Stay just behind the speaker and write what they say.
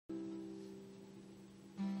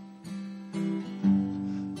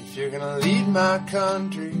you're gonna lead my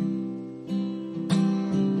country,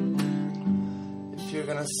 if you're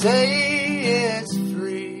gonna say it's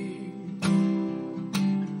free,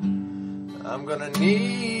 I'm gonna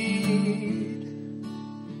need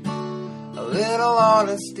a little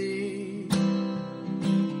honesty.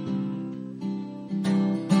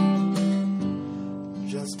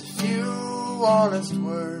 Just a few honest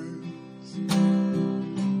words.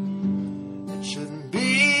 It shouldn't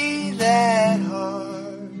be that hard.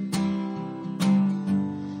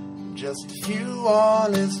 Just a few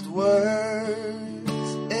honest words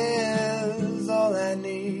is all I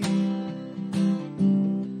need.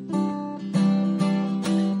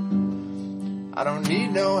 I don't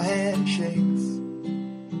need no handshakes,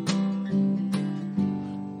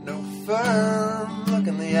 no firm look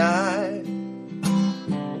in the eye.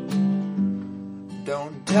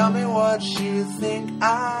 Don't tell me what you think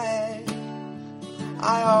I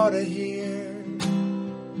ought to hear.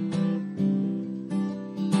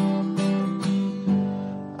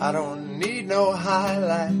 I don't need no high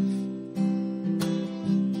life,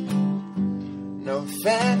 no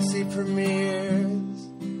fancy premieres.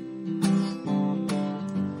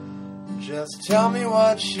 Just tell me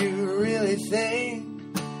what you really think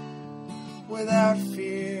without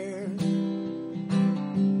fear.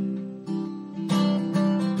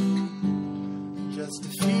 Just a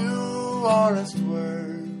few honest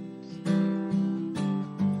words.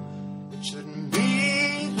 It shouldn't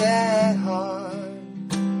be that hard.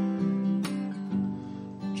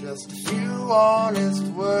 Just a few honest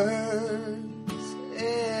words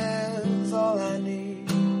is all I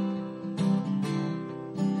need.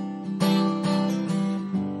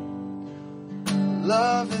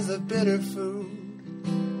 Love is a bitter food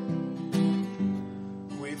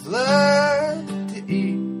we've learned to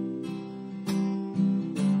eat.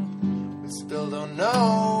 We still don't know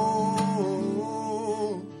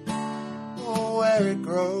where it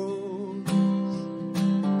grows.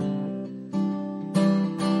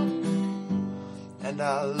 And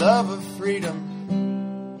our love of freedom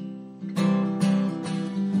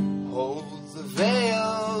holds a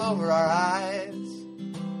veil over our eyes.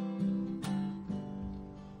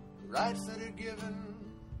 Rights that are given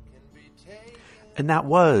can be taken. And that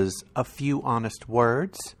was A Few Honest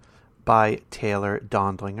Words by Taylor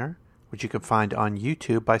Dondlinger, which you can find on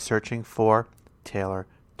YouTube by searching for Taylor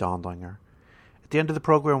Dondlinger. At the end of the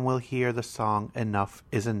program, we'll hear the song Enough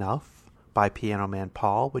is Enough by Piano Man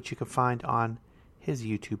Paul, which you can find on his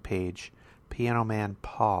YouTube page, Piano Man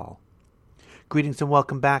Paul. Greetings and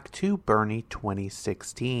welcome back to Bernie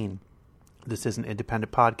 2016. This is an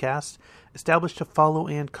independent podcast established to follow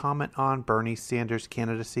and comment on Bernie Sanders'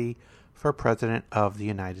 candidacy for President of the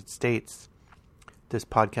United States. This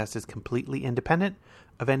podcast is completely independent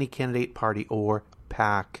of any candidate, party, or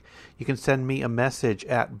PAC. You can send me a message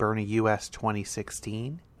at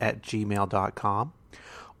BernieUS2016@gmail.com,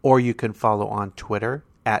 or you can follow on Twitter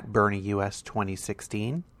at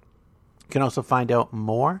BernieUS2016. You can also find out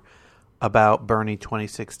more about Bernie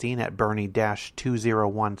 2016 at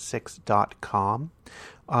bernie-2016.com.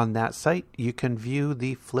 On that site, you can view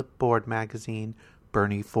the Flipboard magazine,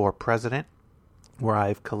 Bernie for President, where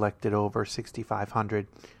I've collected over 6,500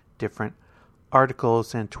 different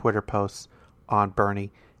articles and Twitter posts on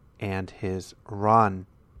Bernie and his run.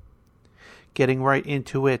 Getting right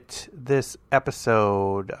into it, this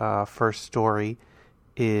episode, first story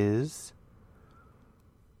is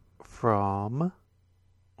from...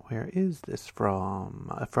 Where is this from?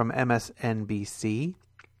 From MSNBC,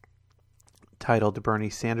 titled Bernie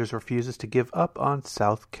Sanders Refuses to Give Up on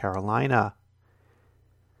South Carolina.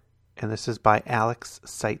 And this is by Alex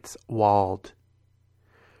Seitz-Wald.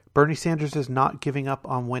 Bernie Sanders is not giving up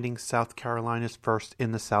on winning South Carolina's first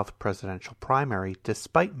in the South presidential primary,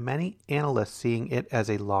 despite many analysts seeing it as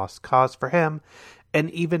a lost cause for him,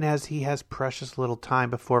 and even as he has precious little time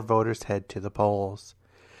before voters head to the polls.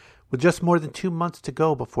 With just more than 2 months to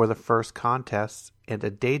go before the first contests and a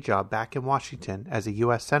day job back in Washington as a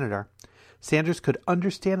U.S. Senator, Sanders could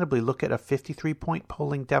understandably look at a 53-point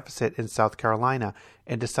polling deficit in South Carolina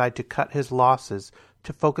and decide to cut his losses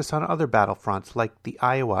to focus on other battlefronts like the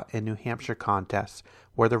Iowa and New Hampshire contests,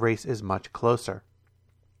 where the race is much closer.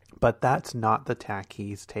 But that's not the tack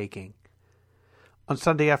he's taking. On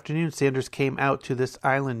Sunday afternoon, Sanders came out to this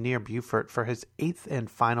island near Beaufort for his 8th and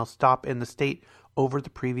final stop in the state over the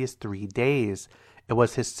previous 3 days. It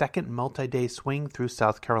was his second multi-day swing through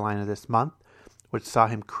South Carolina this month, which saw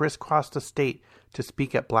him crisscross the state to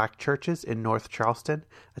speak at black churches in North Charleston,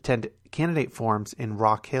 attend candidate forums in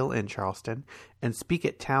Rock Hill and Charleston, and speak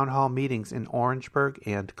at town hall meetings in Orangeburg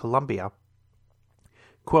and Columbia.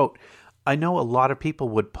 Quote, "I know a lot of people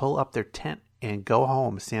would pull up their tent and go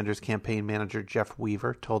home, Sanders campaign manager Jeff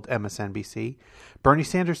Weaver told MSNBC. Bernie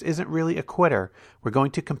Sanders isn't really a quitter. We're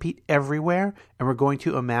going to compete everywhere, and we're going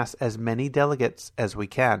to amass as many delegates as we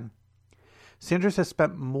can. Sanders has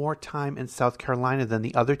spent more time in South Carolina than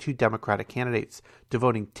the other two Democratic candidates,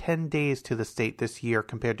 devoting 10 days to the state this year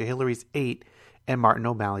compared to Hillary's 8 and Martin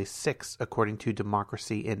O'Malley's 6, according to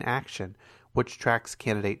Democracy in Action, which tracks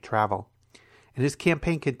candidate travel. And his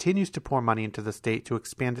campaign continues to pour money into the state to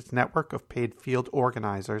expand its network of paid field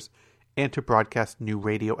organizers and to broadcast new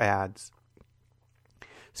radio ads.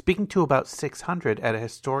 Speaking to about 600 at a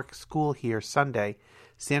historic school here Sunday,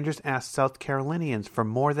 Sanders asked South Carolinians for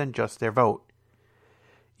more than just their vote.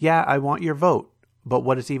 Yeah, I want your vote, but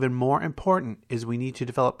what is even more important is we need to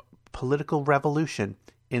develop political revolution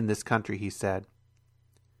in this country, he said.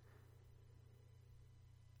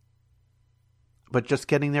 But just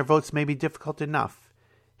getting their votes may be difficult enough.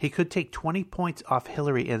 He could take 20 points off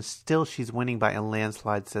Hillary and still she's winning by a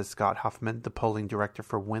landslide, says Scott Huffman, the polling director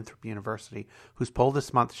for Winthrop University, whose poll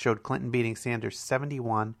this month showed Clinton beating Sanders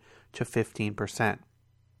 71 to 15%.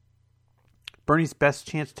 Bernie's best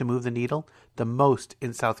chance to move the needle, the most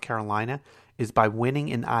in South Carolina, is by winning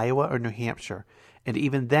in Iowa or New Hampshire. And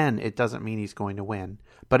even then, it doesn't mean he's going to win.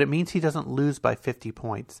 But it means he doesn't lose by 50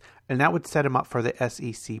 points, and that would set him up for the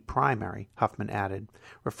SEC primary, Huffman added,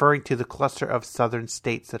 referring to the cluster of southern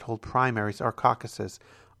states that hold primaries or caucuses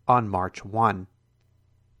on March 1.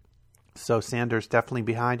 So Sanders definitely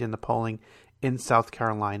behind in the polling in South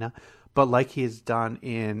Carolina, but like he has done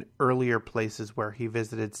in earlier places where he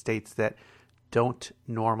visited states that don't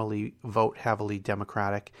normally vote heavily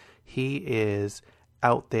Democratic, he is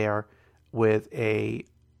out there with a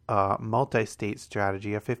multi-state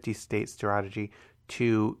strategy, a 50-state strategy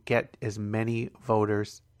to get as many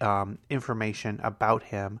voters information about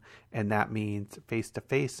him, and that means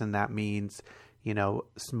face-to-face, and that means,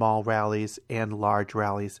 small rallies and large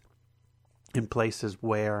rallies in places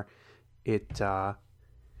where the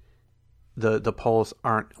polls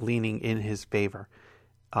aren't leaning in his favor.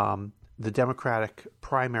 The Democratic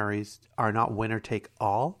primaries are not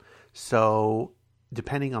winner-take-all, so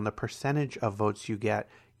depending on the percentage of votes you get,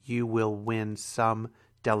 you will win some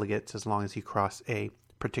delegates as long as you cross a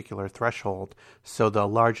particular threshold. So the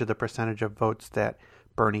larger the percentage of votes that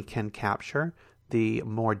Bernie can capture, the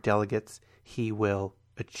more delegates he will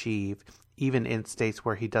achieve, even in states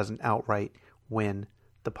where he doesn't outright win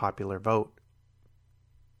the popular vote.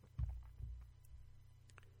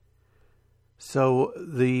 So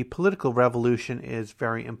the political revolution is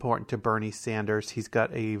very important to Bernie Sanders. He's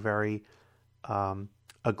got a very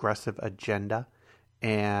aggressive agenda,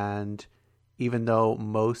 and even though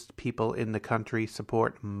most people in the country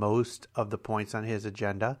support most of the points on his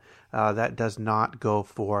agenda, that does not go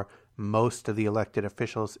for most of the elected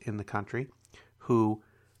officials in the country who,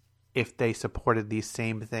 if they supported these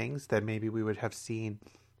same things, then maybe we would have seen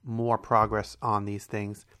more progress on these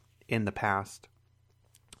things in the past.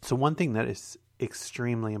 So one thing that is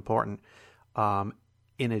extremely important,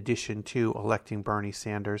 in addition to electing Bernie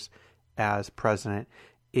Sanders as president,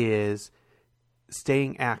 is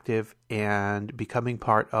staying active and becoming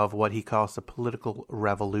part of what he calls the political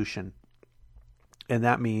revolution. And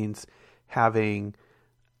that means having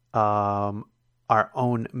our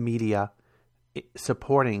own media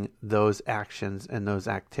supporting those actions and those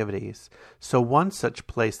activities. So one such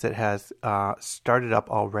place that has started up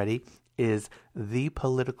already is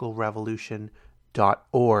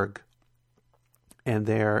thepoliticalrevolution.org. And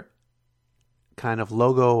their kind of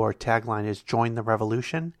logo or tagline is "Join the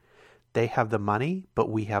Revolution." They have the money, but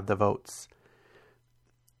we have the votes.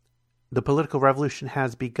 The political revolution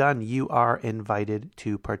has begun. You are invited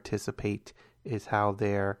to participate, is how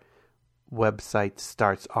their website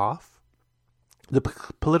starts off. The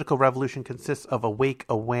political revolution consists of awake,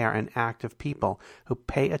 aware, and active people who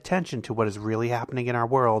pay attention to what is really happening in our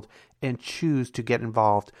world and choose to get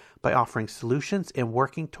involved by offering solutions and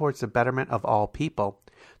working towards the betterment of all people.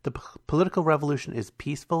 The political revolution is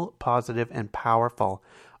peaceful, positive, and powerful.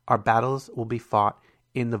 Our battles will be fought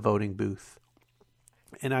in the voting booth.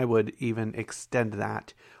 And I would even extend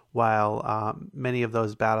that. While many of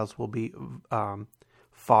those battles will be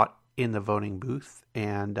fought in the voting booth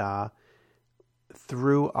and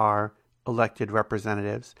through our elected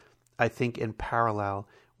representatives, I think in parallel,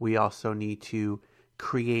 we also need to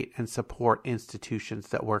create and support institutions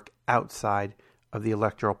that work outside of the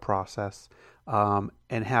electoral process, and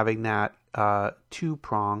having that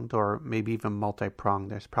two-pronged or maybe even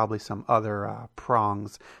multi-pronged. There's probably some other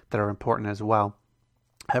prongs that are important as well.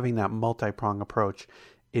 Having that multi-prong approach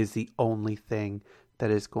is the only thing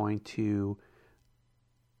that is going to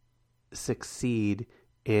succeed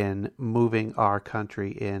in moving our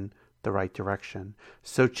country in the right direction.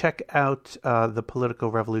 So check out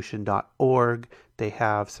thepoliticalrevolution.org. They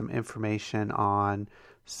have some information on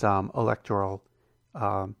some electoral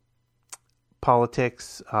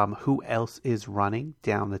politics, who else is running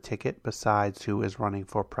down the ticket besides who is running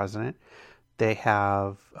for president. They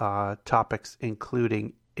have topics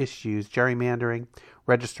including issues, gerrymandering,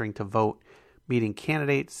 registering to vote, meeting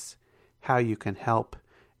candidates, how you can help,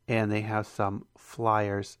 and they have some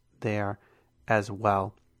flyers there as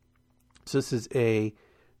well. So this is a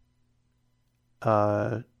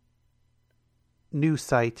new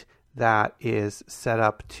site that is set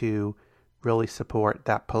up to really support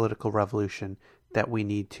that political revolution that we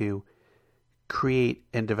need to create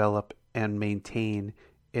and develop and maintain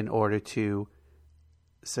in order to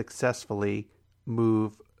successfully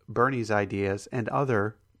move Bernie's ideas and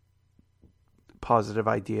other positive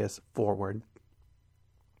ideas forward.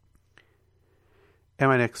 And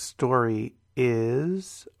my next story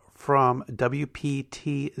is from WPTZ.com.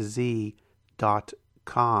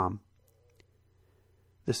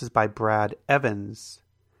 This is by Brad Evans.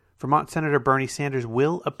 Vermont Senator Bernie Sanders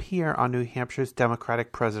will appear on New Hampshire's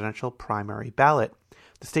Democratic presidential primary ballot.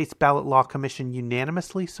 The state's Ballot Law Commission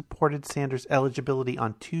unanimously supported Sanders' eligibility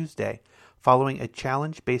on Tuesday, following a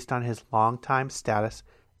challenge based on his longtime status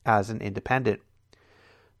as an independent.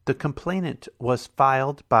 The complaint was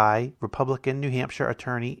filed by Republican New Hampshire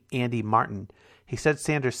attorney Andy Martin. He said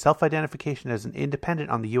Sanders' self-identification as an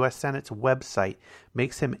independent on the U.S. Senate's website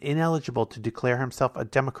makes him ineligible to declare himself a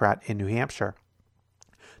Democrat in New Hampshire.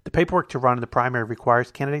 The paperwork to run in the primary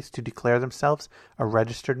requires candidates to declare themselves a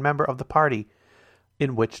registered member of the party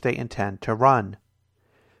in which they intend to run.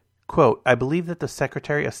 Quote, I believe that the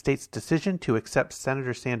Secretary of State's decision to accept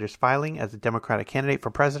Senator Sanders' filing as a Democratic candidate for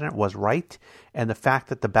president was right, and the fact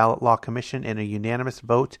that the Ballot Law Commission in a unanimous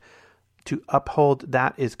vote to uphold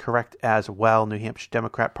that is correct as well, New Hampshire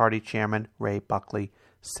Democrat Party Chairman Ray Buckley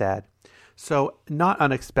said. So, not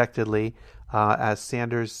unexpectedly, as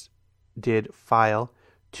Sanders did file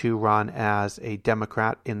to run as a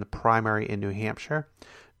Democrat in the primary in New Hampshire,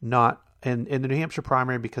 not in the New Hampshire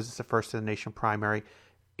primary because it's the first in the nation primary,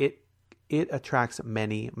 it attracts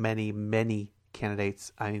many, many, many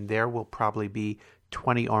candidates. I mean, there will probably be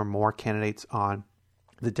 20 or more candidates on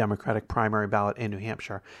the Democratic primary ballot in New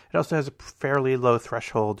Hampshire. It also has a fairly low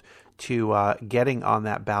threshold to getting on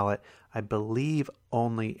that ballot. I believe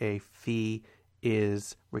only a fee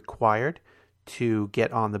is required to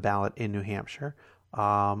get on the ballot in New Hampshire.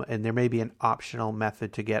 And there may be an optional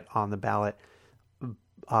method to get on the ballot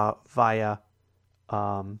via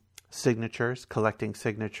signatures, collecting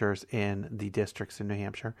signatures in the districts in New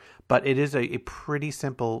Hampshire. But it is a pretty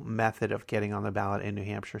simple method of getting on the ballot in New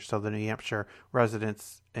Hampshire. So the New Hampshire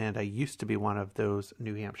residents, and I used to be one of those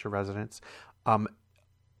New Hampshire residents,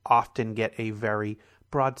 often get a very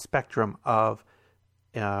broad spectrum of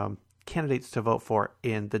candidates to vote for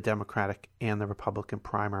in the Democratic and the Republican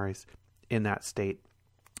primaries in that state.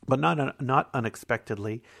 But not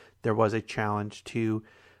unexpectedly, there was a challenge to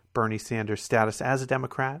Bernie Sanders' status as a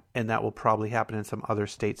Democrat, and that will probably happen in some other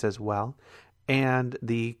states as well. And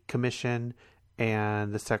the commission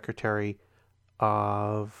and the secretary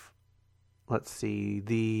of,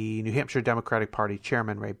 the New Hampshire Democratic Party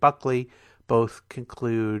Chairman Ray Buckley both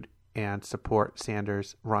conclude and support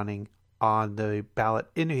Sanders running on the ballot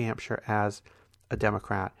in New Hampshire as a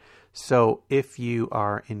Democrat. So if you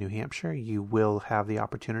are in New Hampshire, you will have the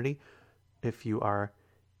opportunity, if you are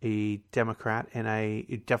a Democrat, and I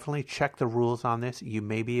definitely check the rules on this. You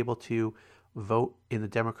may be able to vote in the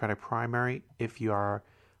Democratic primary if you are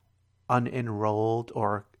unenrolled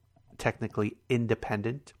or technically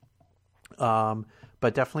independent. But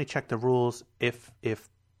definitely check the rules. If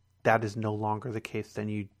that is no longer the case, then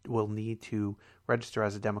you will need to register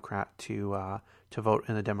as a Democrat to vote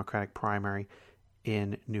in the Democratic primary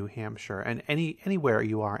in New Hampshire. And anywhere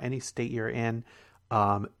you are, any state you're in,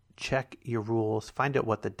 check your rules, find out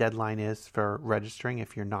what the deadline is for registering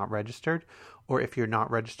if you're not registered, or if you're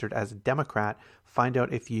not registered as a Democrat, find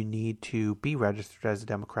out if you need to be registered as a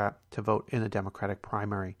Democrat to vote in the Democratic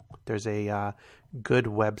primary. There's a good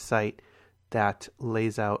website that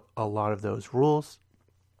lays out a lot of those rules,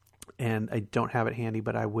 and I don't have it handy,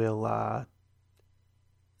 but I will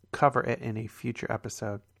cover it in a future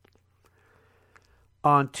episode.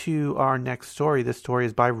 On to our next story. This story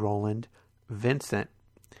is by Roland Vincent.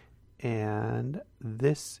 And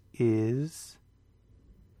this is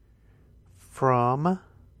from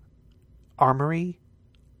Armory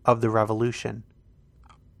of the Revolution.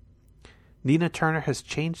 Nina Turner has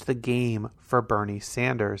changed the game for Bernie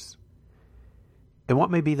Sanders. In what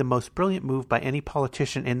may be the most brilliant move by any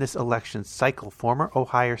politician in this election cycle, former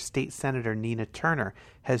Ohio State Senator Nina Turner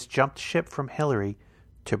has jumped ship from Hillary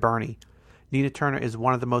to Bernie. Nina Turner is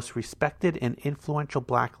one of the most respected and influential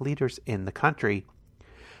black leaders in the country.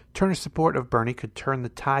 Turner's support of Bernie could turn the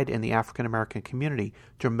tide in the African American community,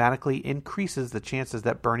 dramatically increases the chances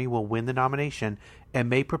that Bernie will win the nomination, and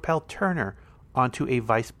may propel Turner onto a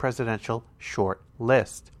vice presidential short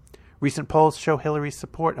list. Recent polls show Hillary's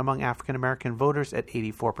support among African American voters at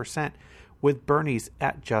 84%, with Bernie's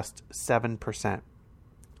at just 7%.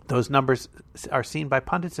 Those numbers are seen by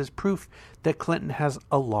pundits as proof that Clinton has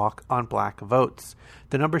a lock on black votes.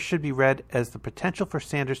 The numbers should be read as the potential for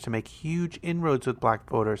Sanders to make huge inroads with black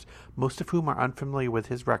voters, most of whom are unfamiliar with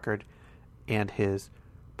his record and his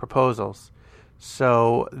proposals.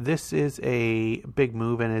 So this is a big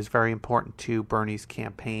move and is very important to Bernie's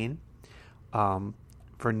campaign.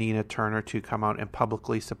 For Nina Turner to come out and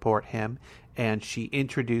publicly support him. And she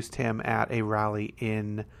introduced him at a rally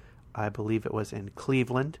in, I believe it was in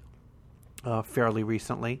Cleveland, fairly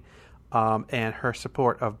recently. And her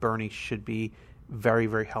support of Bernie should be very,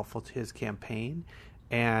 very helpful to his campaign.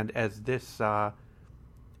 And as this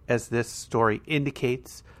story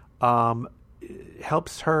indicates,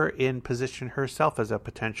 helps her in position herself as a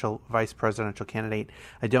potential vice presidential candidate.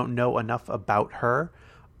 I don't know enough about her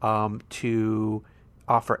to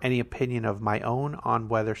offer any opinion of my own on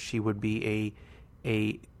whether she would be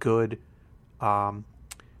a good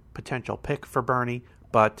potential pick for Bernie,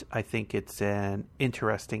 but I think it's an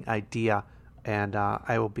interesting idea, and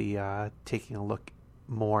I will be taking a look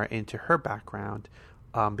more into her background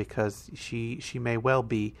because she may well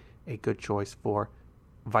be a good choice for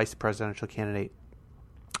vice presidential candidate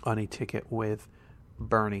on a ticket with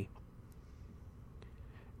Bernie.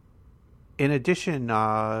 In addition,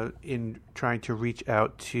 in trying to reach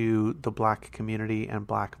out to the black community and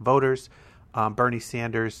black voters, Bernie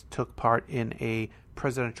Sanders took part in a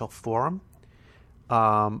presidential forum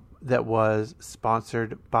that was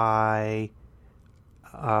sponsored by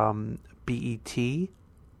BET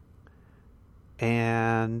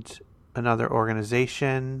and another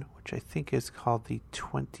organization, which I think is called the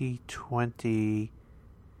 2020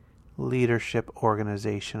 Leadership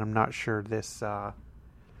Organization. I'm not sure this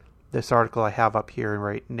article I have up here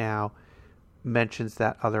right now mentions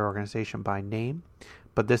that other organization by name,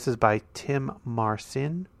 but this is by Tim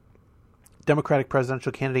Marcin. Democratic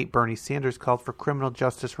presidential candidate Bernie Sanders called for criminal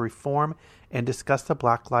justice reform and discussed the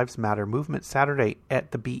Black Lives Matter movement Saturday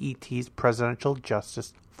at the BET's Presidential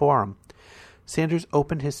Justice Forum. Sanders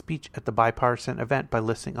opened his speech at the bipartisan event by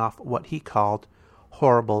listing off what he called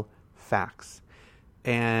horrible facts.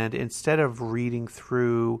 And instead of reading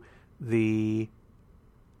through the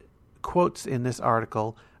quotes in this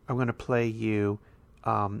article, I'm going to play you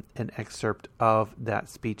an excerpt of that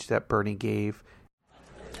speech that Bernie gave.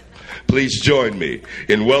 Please join me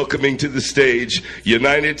in welcoming to the stage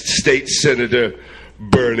United States Senator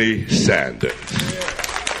Bernie Sanders.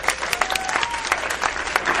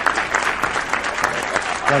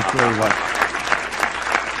 Thank you very much.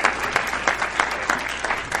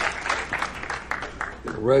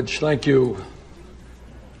 Reg, thank you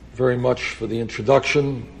very much for the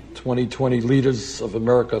introduction. 2020 Leaders of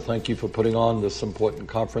America, thank you for putting on this important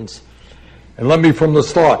conference. And let me from the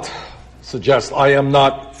start suggest I am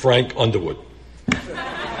not Frank Underwood.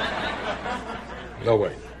 No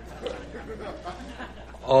way.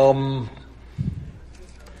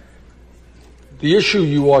 The issue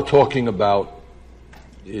you are talking about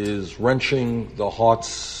is wrenching the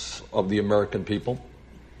hearts of the American people.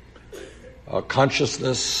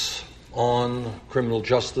 Consciousness on criminal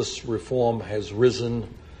justice reform has risen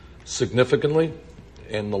significantly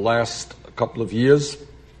in the last couple of years.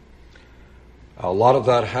 A lot of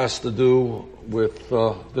that has to do with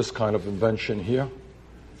this kind of invention here,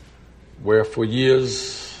 where for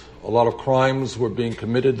years a lot of crimes were being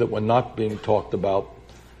committed that were not being talked about.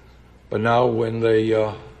 But now when they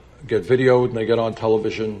get videoed and they get on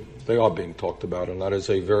television, they are being talked about, and that is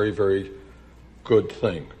a very, very good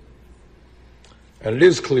thing. And it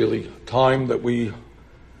is clearly time that we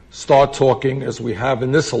start talking, as we have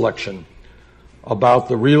in this election, about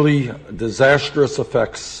the really disastrous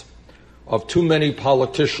effects of too many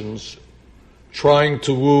politicians trying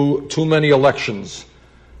to woo too many elections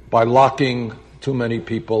by locking too many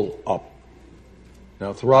people up.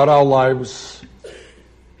 Now, throughout our lives,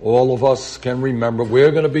 all of us can remember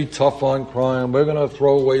we're going to be tough on crime, we're going to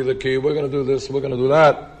throw away the key, we're going to do this, we're going to do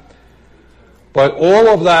that. But all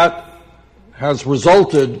of that has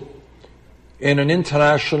resulted in an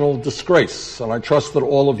international disgrace, and I trust that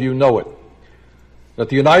all of you know it, that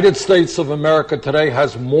the United States of America today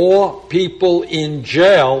has more people in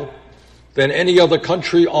jail than any other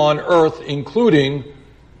country on earth, including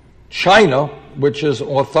China, which is an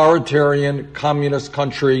authoritarian communist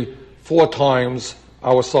country 4 times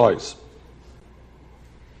our size.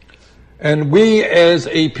 And we as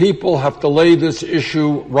a people have to lay this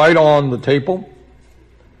issue right on the table,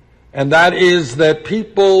 and that is that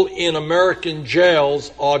people in American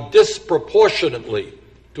jails are disproportionately,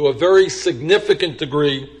 to a very significant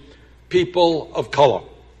degree, people of color.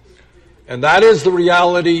 And that is the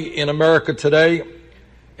reality in America today,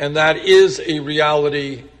 and that is a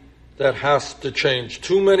reality that has to change.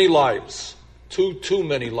 Too many lives, too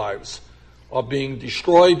many lives are being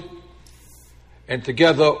destroyed, and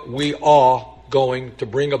together we are going to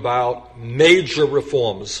bring about major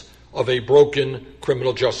reforms of a broken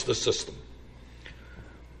criminal justice system.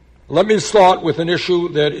 Let me start with an issue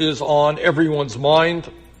that is on everyone's mind,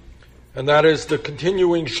 and that is the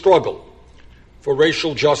continuing struggle for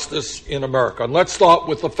racial justice in America. And let's start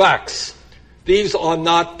with the facts. These are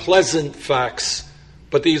not pleasant facts,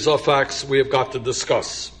 but these are facts we have got to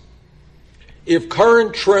discuss. If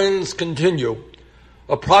current trends continue,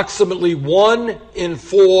 approximately 1 in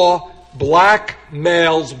 4 black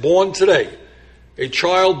males born today, a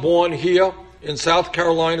child born here in South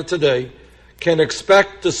Carolina today, can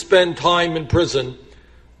expect to spend time in prison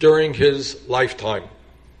during his lifetime.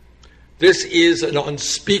 This is an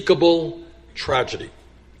unspeakable tragedy.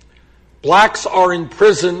 Blacks are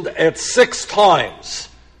imprisoned at 6 times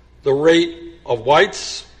the rate of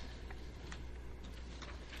whites.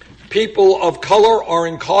 People of color are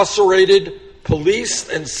incarcerated, policed,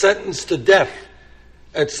 and sentenced to death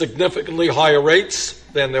at significantly higher rates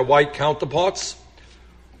than their white counterparts.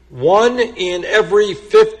 1 in every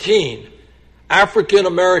 15 African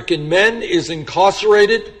American men is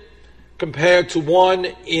incarcerated, compared to 1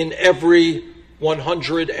 in every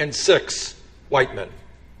 106 white men.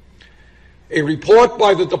 A report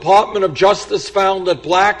by the Department of Justice found that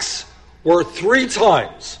blacks were 3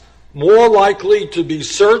 times more likely to be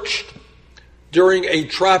searched during a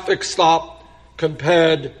traffic stop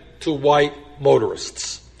compared to white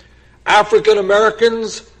motorists. African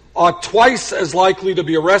Americans are twice as likely to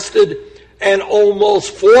be arrested and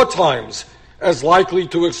almost 4 times as likely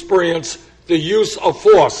to experience the use of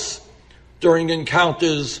force during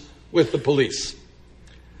encounters with the police.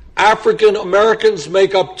 African Americans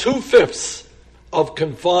make up 2/5 of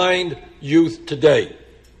confined youth today.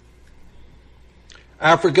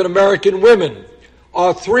 African American women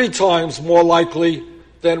are 3 times more likely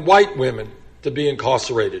than white women to be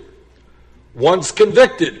incarcerated. Once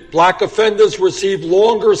convicted, black offenders receive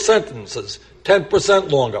longer sentences,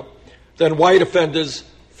 10% longer, than white offenders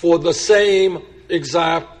for the same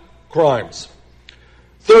exact crimes.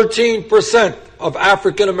 13% of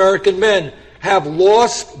African American men have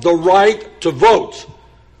lost the right to vote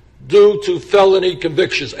due to felony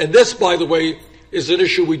convictions. And this, by the way, is an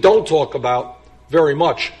issue we don't talk about very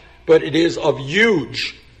much, but it is of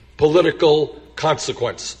huge political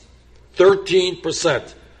consequence.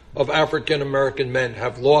 13% of African American men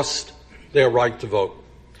have lost their right to vote.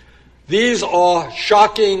 These are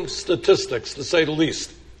shocking statistics, to say the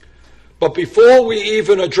least. But before we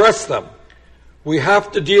even address them, we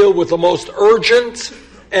have to deal with the most urgent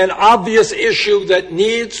and obvious issue that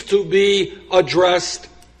needs to be addressed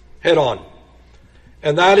head on.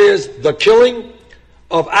 And that is the killing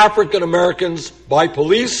of African Americans by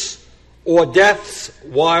police or deaths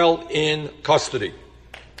while in custody.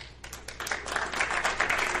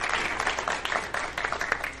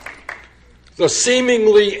 The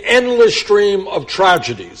seemingly endless stream of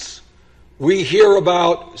tragedies we hear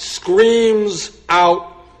about screams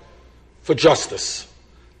out for justice.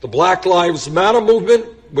 The Black Lives Matter movement,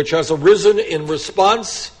 which has arisen in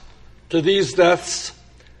response to these deaths,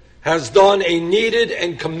 has done a needed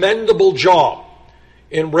and commendable job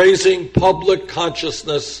in raising public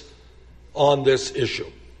consciousness on this issue.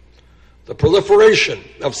 The proliferation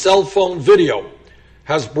of cell phone video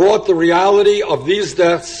has brought the reality of these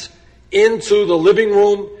deaths into the living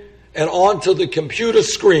room and onto the computer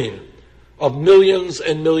screen of millions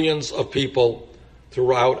and millions of people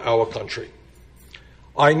throughout our country.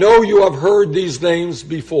 I know you have heard these names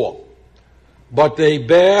before, but they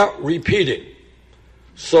bear repeating,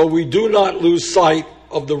 so we do not lose sight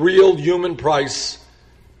of the real human price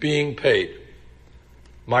being paid.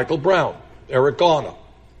 Michael Brown, Eric Garner,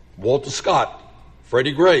 Walter Scott,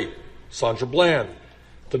 Freddie Gray, Sandra Bland,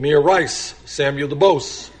 Tamir Rice, Samuel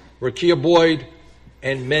DuBose, Rekia Boyd,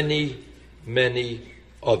 and many, many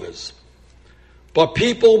others. But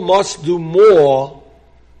people must do more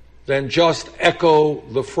than just echo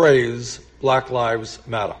the phrase, Black Lives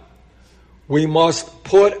Matter. We must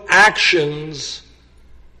put actions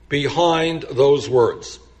behind those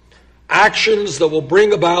words. actions that will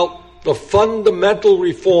bring about the fundamental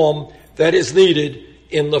reform that is needed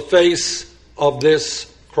in the face of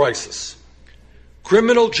this crisis.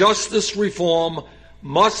 Criminal justice reform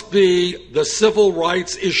must be the civil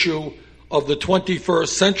rights issue of the 21st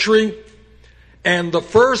century, and the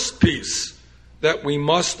first piece that we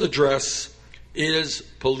must address is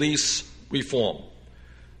police reform.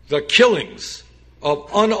 The killings of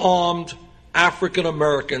unarmed African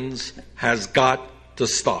Americans has got to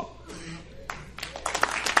stop.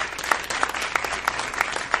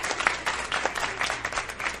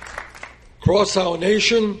 Across our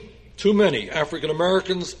nation, too many African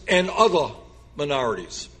Americans and other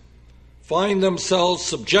minorities find themselves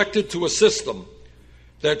subjected to a system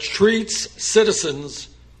that treats citizens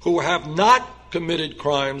who have not committed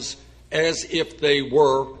crimes as if they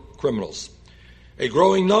were criminals. A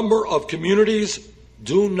growing number of communities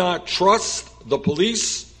do not trust the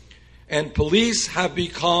police, and police have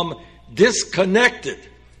become disconnected,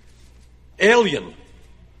 alien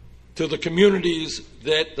to the communities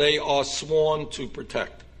that they are sworn to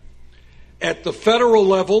protect. At the federal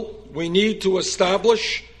level, we need to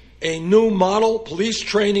establish a new model police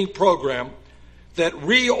training program that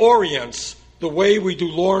reorients the way we do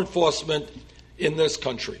law enforcement in this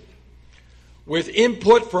country. With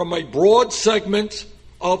input from a broad segment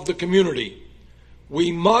of the community,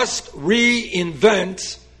 we must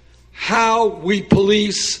reinvent how we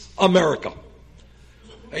police America.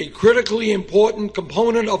 A critically important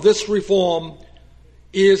component of this reform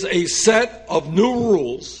is a set of new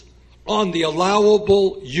rules on the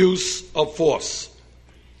allowable use of force.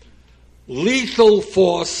 Lethal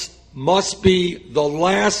force must be the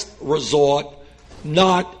last resort,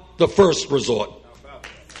 not the first resort.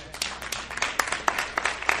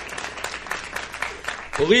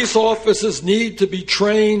 Police officers need to be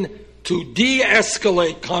trained to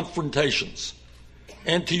de-escalate confrontations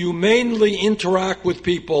and to humanely interact with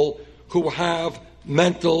people who have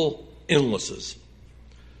mental illnesses.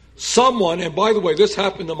 Someone, and by the way, this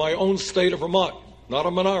happened in my own state of Vermont, not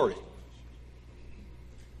a minority.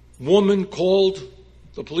 Woman called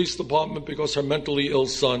the police department because her mentally ill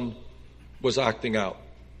son was acting out.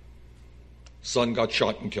 Son got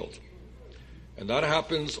shot and killed. And that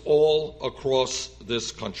happens all across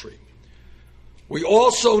this country. We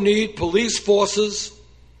also need police forces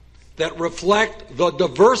that reflect the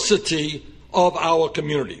diversity of our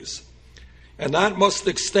communities. And that must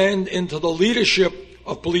extend into the leadership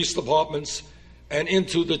of police departments and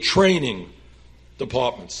into the training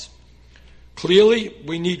departments. Clearly,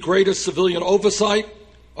 we need greater civilian oversight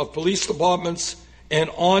of police departments and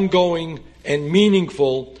ongoing and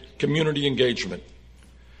meaningful community engagement.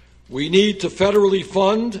 We need to federally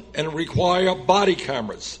fund and require body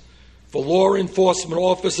cameras for law enforcement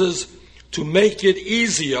officers to make it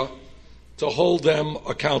easier to hold them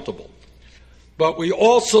accountable. But we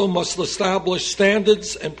also must establish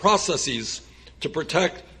standards and processes to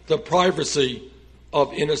protect the privacy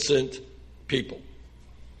of innocent people.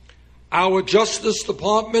 Our Justice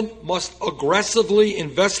Department must aggressively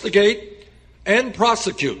investigate and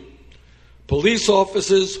prosecute police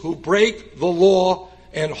officers who break the law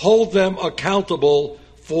and hold them accountable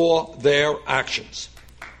for their actions.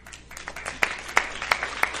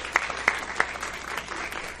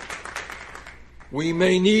 We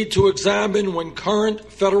may need to examine when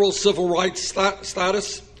current federal civil rights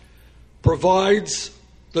status provides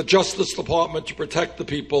the Justice Department to protect the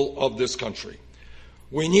people of this country.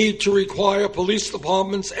 We need to require police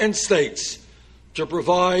departments and states to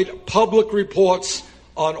provide public reports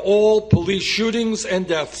on all police shootings and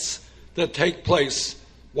deaths that take place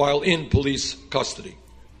while in police custody.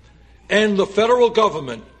 And the federal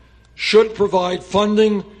government should provide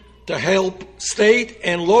funding to help state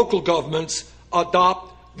and local governments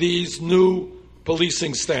adopt these new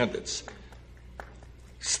policing standards.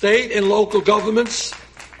 State and local governments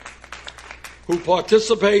who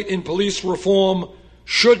participate in police reform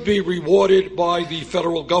should be rewarded by the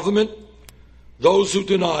federal government. Those who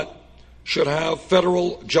do not should have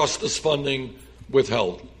federal justice funding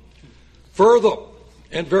withheld. Further,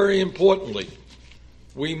 and very importantly,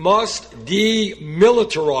 we must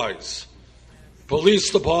demilitarize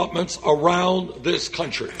police departments around this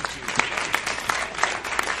country.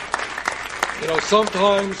 You know,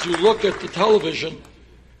 sometimes you look at the television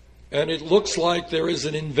and it looks like there is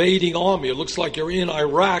an invading army. It looks like you're in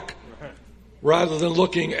Iraq rather than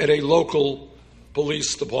looking at a local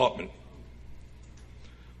police department.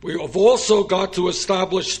 We have also got to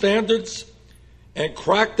establish standards and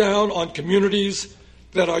crack down on communities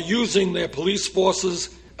that are using their police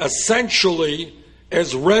forces essentially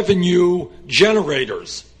as revenue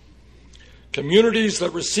generators. Communities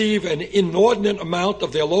that receive an inordinate amount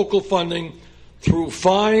of their local funding through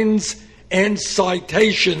fines and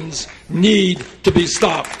citations need to be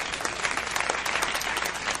stopped.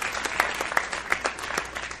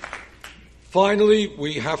 Finally,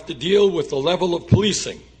 we have to deal with the level of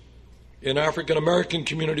policing in African American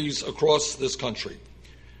communities across this country.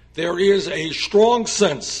 There is a strong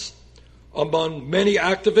sense among many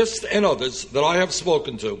activists and others that I have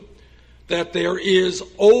spoken to that there is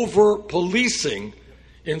over-policing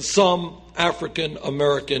in some African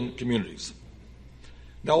American communities.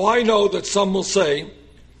 Now, I know that some will say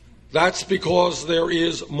that's because there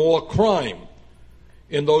is more crime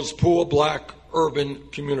in those poor black urban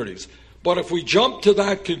communities. But if we jump to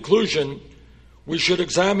that conclusion, we should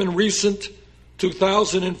examine recent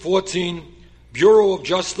 2014 Bureau of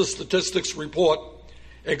Justice Statistics report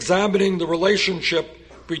examining the relationship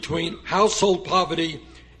between household poverty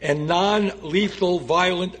and non-lethal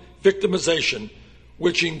violent victimization,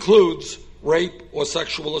 which includes rape or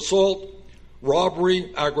sexual assault,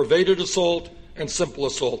 robbery, aggravated assault, and simple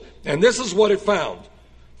assault. And this is what it found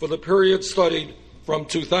for the period studied from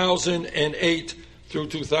 2008 through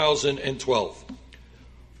 2012.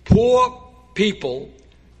 Poor people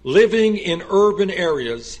living in urban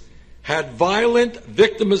areas had violent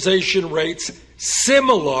victimization rates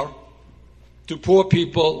similar to poor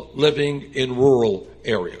people living in rural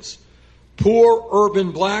areas. Poor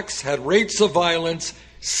urban blacks had rates of violence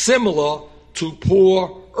similar to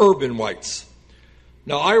poor urban whites.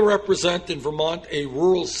 Now, I represent in Vermont a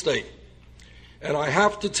rural state, and I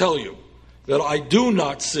have to tell you that I do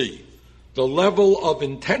not see the level of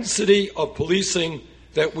intensity of policing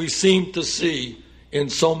that we seem to see in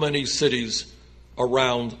so many cities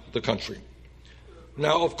around the country.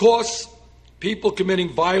 Now, of course, people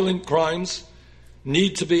committing violent crimes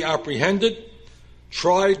need to be apprehended,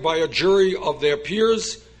 tried by a jury of their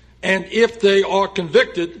peers, and if they are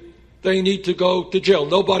convicted, they need to go to jail.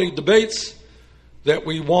 Nobody debates that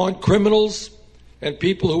we want criminals and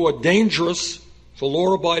people who are dangerous for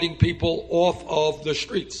law-abiding people off of the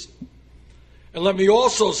streets. And let me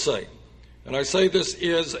also say, and I say this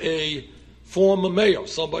as a former mayor,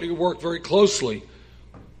 somebody who worked very closely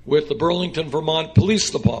with the Burlington, Vermont Police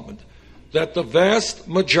Department, that the vast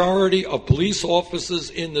majority of police officers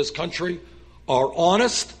in this country are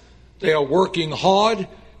honest, they are working hard,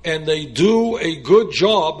 and they do a good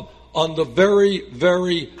job under very,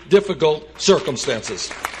 very difficult circumstances.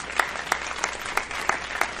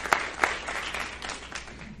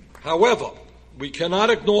 However, we cannot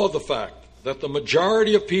ignore the fact that the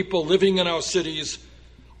majority of people living in our cities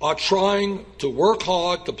are trying to work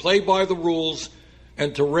hard, to play by the rules,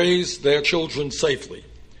 and to raise their children safely.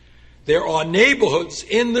 There are neighborhoods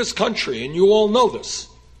in this country, and you all know this,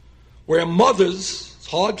 where mothers, it's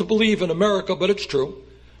hard to believe in America, but it's true,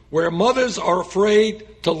 where mothers are afraid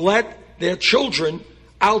to let their children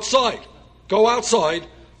outside, go outside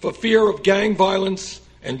for fear of gang violence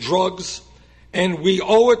and drugs, and we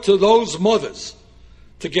owe it to those mothers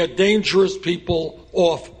to get dangerous people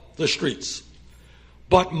off the streets.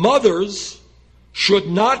 But mothers should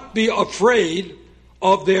not be afraid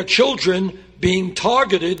of their children being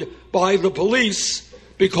targeted by the police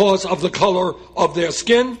because of the color of their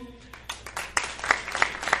skin.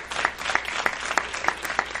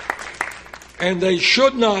 And they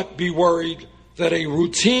should not be worried that a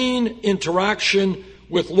routine interaction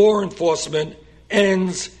with law enforcement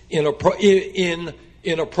ends in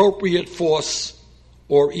inappropriate force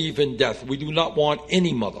or even death. We do not want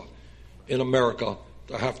any mother in America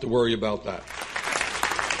to have to worry about that.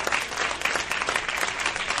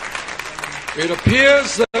 It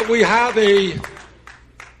appears that we have a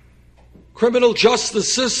criminal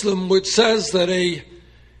justice system which says that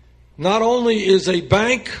not only is a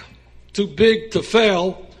bank too big to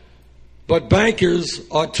fail, but bankers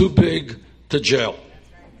are too big to jail.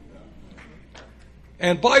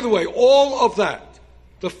 And by the way, all of that,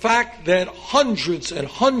 the fact that hundreds and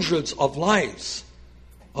hundreds of lives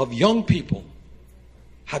of young people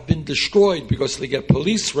have been destroyed because they get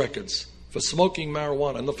police records for smoking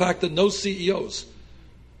marijuana, and the fact that no CEOs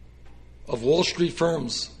of Wall Street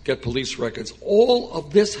firms get police records, all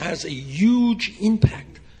of this has a huge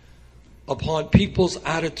impact upon people's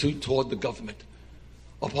attitude toward the government,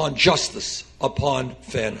 upon justice, upon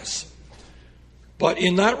fairness. But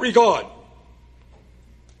in that regard,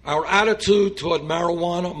 our attitude toward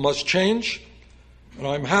marijuana must change, and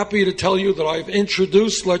I'm happy to tell you that I've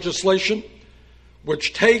introduced legislation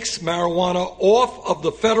which takes marijuana off of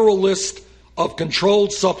the federal list of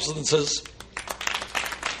controlled substances.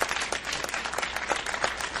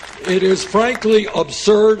 It is frankly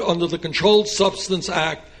absurd under the Controlled Substance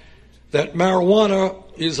Act that marijuana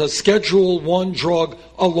is a Schedule I drug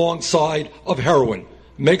alongside of heroin.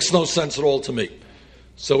 Makes no sense at all to me.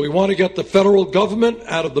 So we want to get the federal government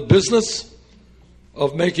out of the business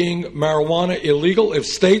of making marijuana illegal. If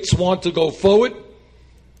states want to go forward,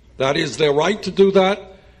 that is their right to do that,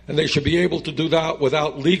 and they should be able to do that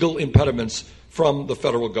without legal impediments from the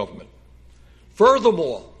federal government.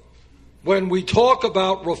 Furthermore, when we talk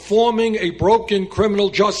about reforming a broken criminal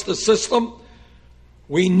justice system,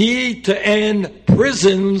 we need to end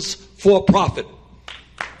prisons for profit.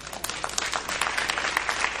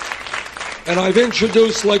 And I've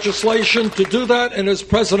introduced legislation to do that, and as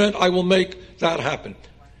president, I will make that happen.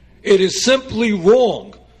 It is simply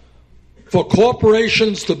wrong for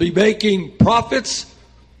corporations to be making profits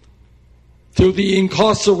through the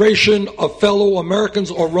incarceration of fellow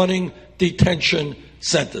Americans or running detention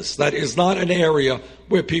centers. That is not an area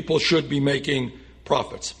where people should be making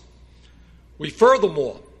profits. We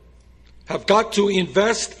furthermore have got to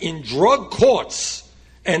invest in drug courts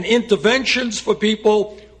and interventions for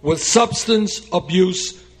people with substance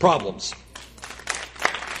abuse problems.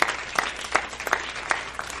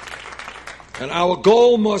 And our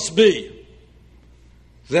goal must be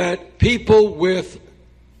that people with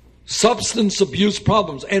substance abuse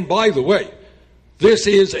problems, and by the way, this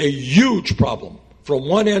is a huge problem from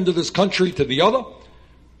one end of this country to the other.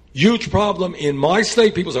 Huge problem in my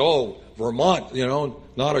state. People say, oh, Vermont,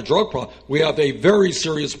 not a drug problem. We have a very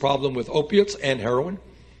serious problem with opiates and heroin.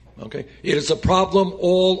 Okay? It is a problem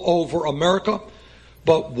all over America.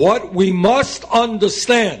 But what we must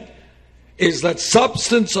understand is that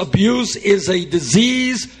substance abuse is a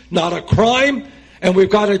disease, not a crime, and we've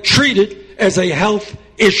got to treat it as a health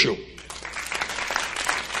issue.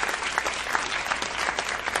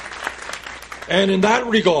 And in that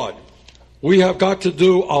regard, we have got to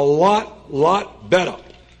do a lot better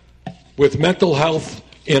with mental health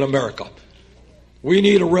in America. We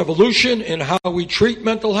need a revolution in how we treat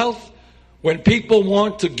mental health. When people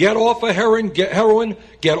want to get off of heroin,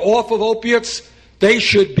 get off of opiates, they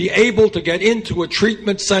should be able to get into a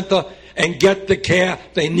treatment center and get the care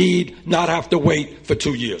they need, not have to wait for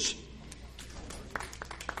 2 years.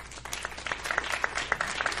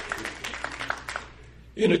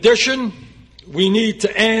 In addition, we need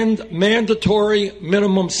to end mandatory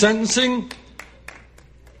minimum sentencing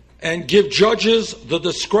and give judges the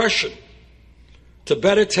discretion to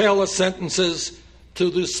better tailor sentences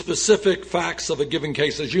to the specific facts of a given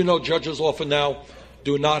case. As you know, judges often now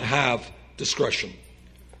do not have discretion.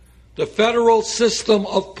 The federal system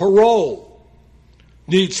of parole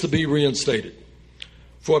needs to be reinstated.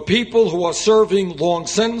 For people who are serving long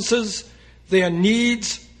sentences, there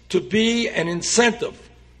needs to be an incentive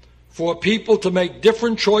for people to make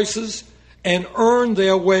different choices and earn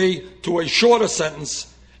their way to a shorter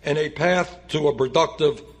sentence and a path to a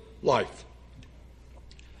productive life.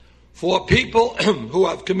 For people who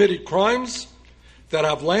have committed crimes that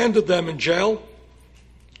have landed them in jail,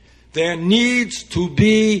 there needs to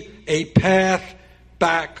be a path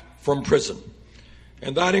back from prison.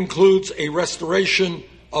 And that includes a restoration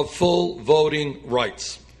of full voting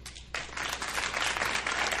rights.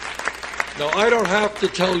 Now, I don't have to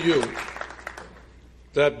tell you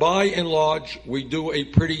that by and large we do a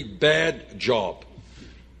pretty bad job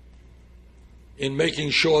in making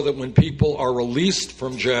sure that when people are released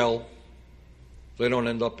from jail, they don't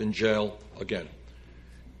end up in jail again.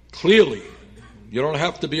 Clearly, you don't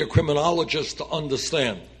have to be a criminologist to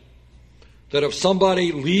understand that if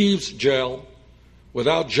somebody leaves jail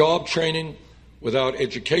without job training, without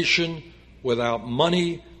education, without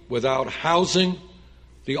money, without housing,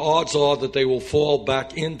 the odds are that they will fall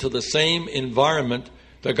back into the same environment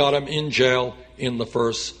that got them in jail in the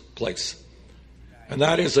first place. And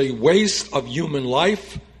that is a waste of human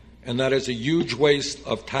life, and that is a huge waste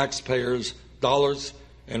of taxpayers' dollars,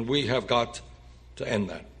 and we have got to end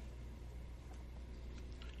that.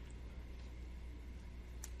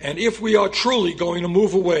 And if we are truly going to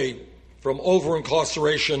move away from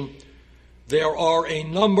over-incarceration, there are a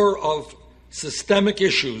number of systemic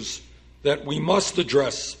issues that we must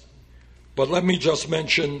address, but let me just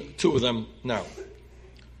mention two of them now.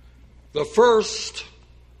 The first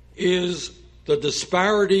is the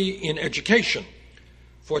disparity in education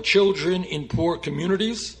for children in poor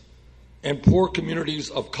communities and poor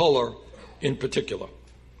communities of color in particular.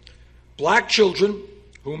 Black children,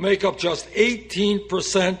 who make up just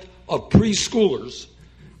 18% of preschoolers,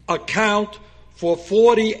 account for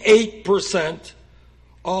 48%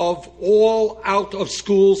 of all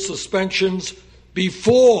out-of-school suspensions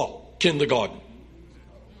before kindergarten.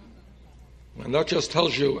 And that just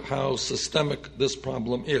tells you how systemic this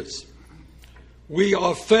problem is. We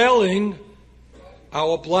are failing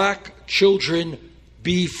our black children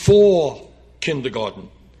before kindergarten.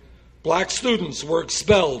 Black students were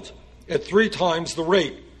expelled at 3 times the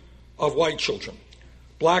rate of white children.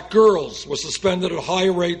 Black girls were suspended at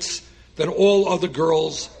higher rates than all other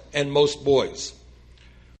girls and most boys.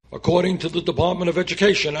 According to the Department of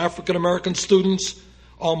Education, African American students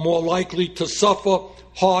are more likely to suffer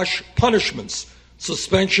harsh punishments,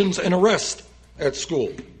 suspensions, and arrest at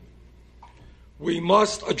school. We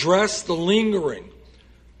must address the lingering,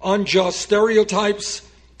 unjust stereotypes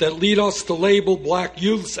that lead us to label black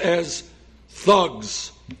youths as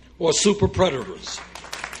thugs or super predators.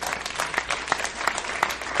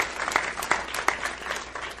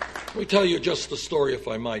 Let me tell you just a story, if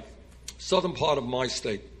I might. Southern part of my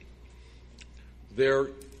state, there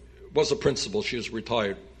was a principal, she is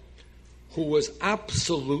retired, who was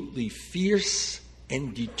absolutely fierce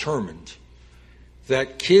and determined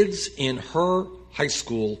that kids in her high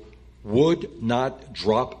school would not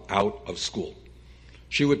drop out of school.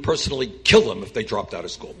 She would personally kill them if they dropped out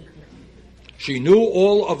of school. She knew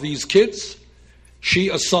all of these kids. She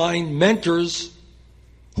assigned mentors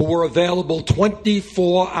who were available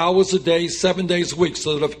 24 hours a day, 7 days a week,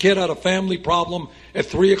 so that if a kid had a family problem at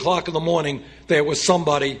 3 o'clock in the morning, there was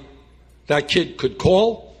somebody that kid could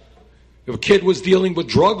call. If a kid was dealing with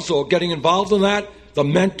drugs or getting involved in that, the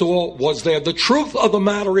mentor was there. The truth of the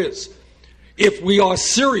matter is, if we are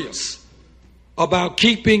serious about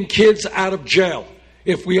keeping kids out of jail,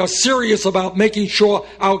 if we are serious about making sure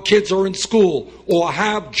our kids are in school or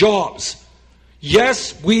have jobs,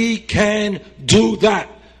 yes, we can do that.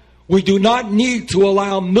 We do not need to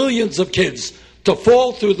allow millions of kids to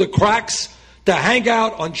fall through the cracks, to hang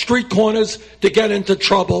out on street corners, to get into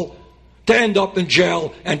trouble, to end up in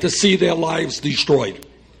jail, and to see their lives destroyed.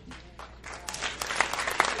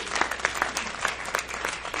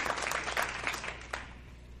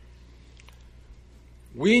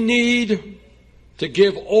 We need to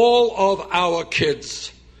give all of our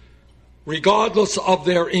kids, regardless of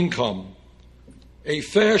their income, a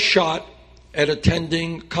fair shot at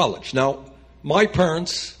attending college. Now, my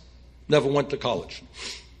parents never went to college.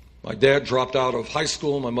 My dad dropped out of high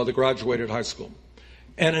school. My mother graduated high school.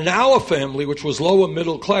 And in our family, which was lower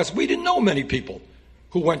middle class, we didn't know many people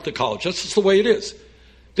who went to college. That's just the way it is.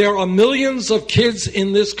 There are millions of kids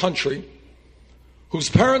in this country whose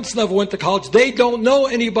parents never went to college. They don't know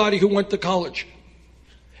anybody who went to college.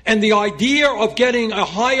 And the idea of getting a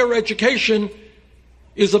higher education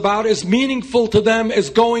is about as meaningful to them as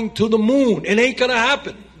going to the moon. It ain't going to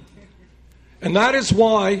happen. And that is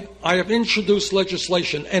why I have introduced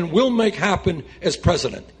legislation and will make happen as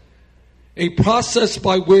president a process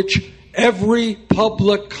by which every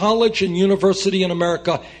public college and university in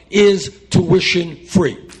America is tuition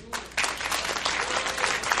free.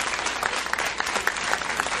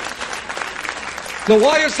 Now,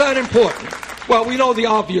 why is that important? Well, we know the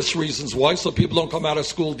obvious reasons why, so people don't come out of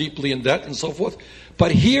school deeply in debt and so forth.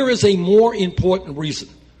 But here is a more important reason.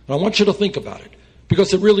 And I want you to think about it,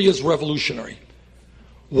 because it really is revolutionary.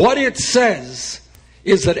 What it says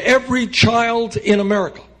is that every child in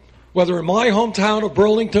America, whether in my hometown of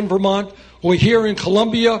Burlington, Vermont, or here in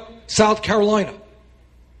Columbia, South Carolina,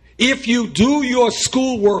 if you do your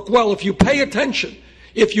schoolwork well, if you pay attention,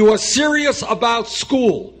 if you are serious about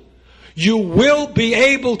school, you will be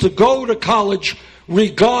able to go to college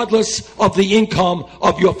regardless of the income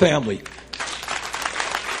of your family.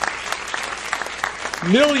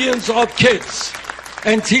 Millions of kids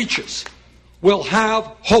and teachers will have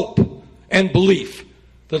hope and belief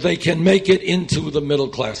that they can make it into the middle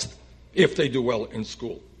class if they do well in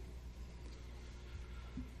school.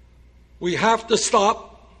 We have to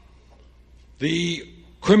stop the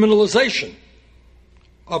criminalization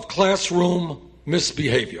of classroom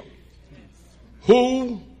misbehavior.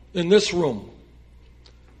 Who in this room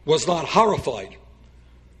was not horrified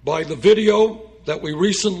by the video that we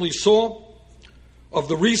recently saw of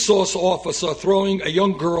the resource officer throwing a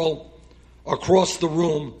young girl across the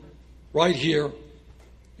room right here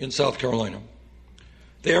in South Carolina?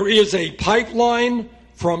 There is a pipeline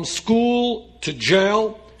from school to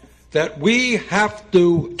jail that we have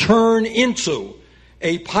to turn into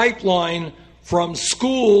a pipeline from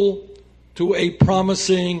school to a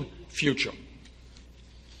promising future.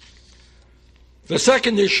 The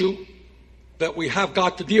second issue that we have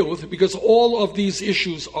got to deal with, because all of these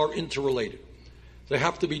issues are interrelated, they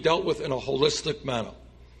have to be dealt with in a holistic manner,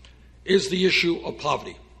 is the issue of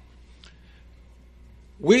poverty.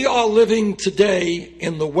 We are living today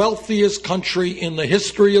in the wealthiest country in the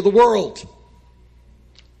history of the world.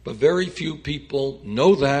 But very few people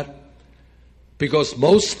know that, because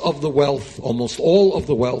most of the wealth, almost all of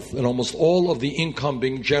the wealth, and almost all of the income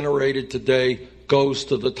being generated today goes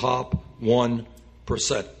to the top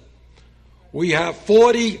 1%. We have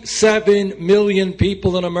 47 million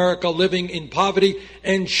people in America living in poverty,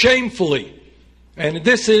 and shamefully, and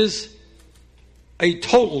this is a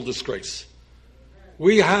total disgrace,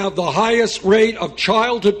 we have the highest rate of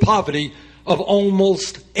childhood poverty of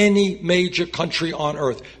almost any major country on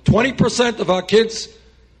earth. 20% of our kids,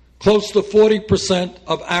 close to 40%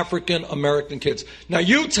 of African American kids. Now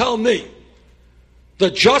you tell me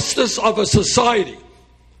the justice of a society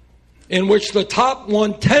in which the top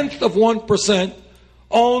 1/10 of 1%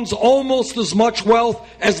 owns almost as much wealth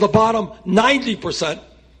as the bottom 90%.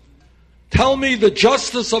 Tell me the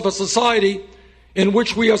justice of a society in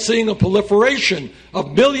which we are seeing a proliferation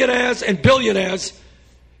of millionaires and billionaires,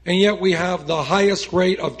 and yet we have the highest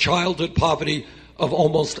rate of childhood poverty of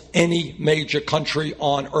almost any major country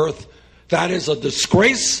on earth. That is a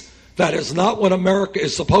disgrace. That is not what America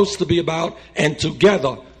is supposed to be about, and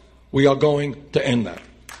together we are going to end that.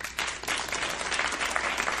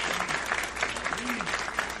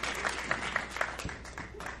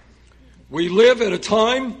 We live at a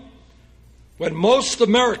time when most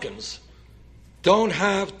Americans don't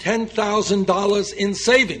have $10,000 in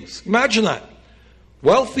savings. Imagine that.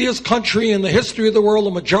 Wealthiest country in the history of the world,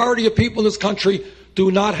 the majority of people in this country do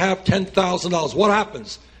not have $10,000. What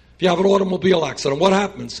happens if you have an automobile accident? What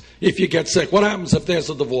happens if you get sick? What happens if there's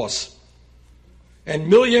a divorce? And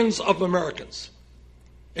millions of Americans,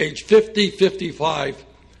 age 50, 55,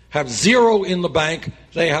 have zero in the bank.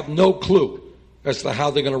 They have no clue as to how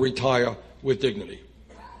they're going to retire with dignity.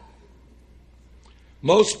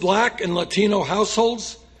 Most black and Latino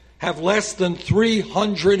households have less than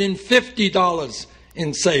 $350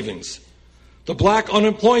 in savings. The black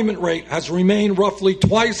unemployment rate has remained roughly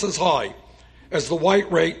twice as high as the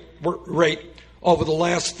white rate over the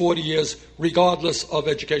last 40 years, regardless of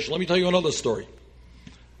education. Let me tell you another story.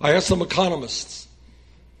 I asked some economists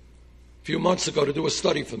a few months ago to do a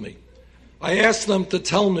study for me. I asked them to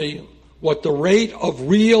tell me what the rate of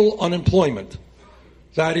real unemployment,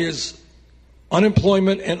 that is,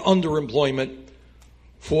 unemployment and underemployment,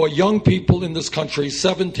 for young people in this country,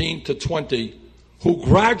 17 to 20, who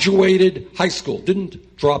graduated high school,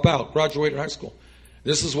 didn't drop out, graduated high school.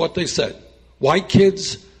 This is what they said. White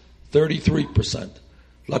kids, 33%.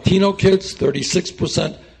 Latino kids,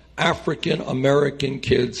 36%. African American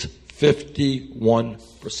kids,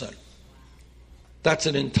 51%. That's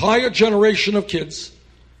an entire generation of kids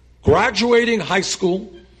graduating high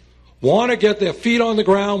school, want to get their feet on the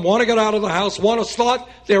ground, want to get out of the house, want to start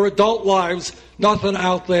their adult lives, nothing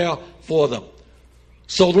out there for them.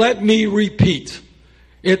 So let me repeat.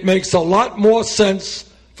 It makes a lot more sense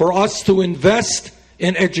for us to invest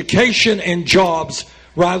in education and jobs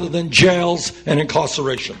rather than jails and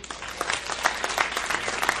incarceration.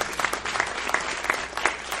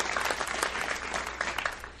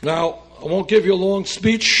 Now, I won't give you a long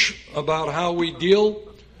speech about how we deal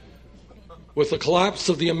with the collapse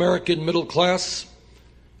of the American middle class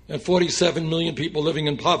and 47 million people living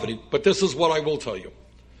in poverty, but this is what I will tell you.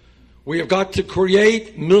 We have got to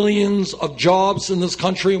create millions of jobs in this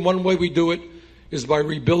country, and one way we do it is by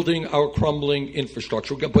rebuilding our crumbling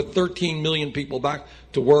infrastructure. We're going to put 13 million people back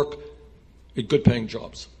to work in good-paying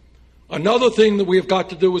jobs. Another thing that we have got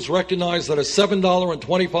to do is recognize that a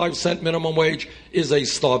 $7.25 minimum wage is a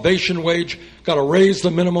starvation wage. Got to raise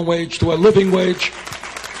the minimum wage to a living wage.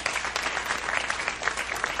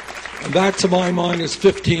 And that, to my mind, is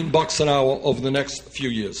 $15 an hour over the next few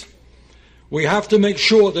years. We have to make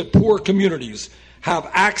sure that poor communities have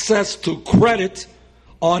access to credit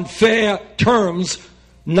on fair terms,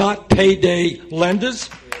 not payday lenders.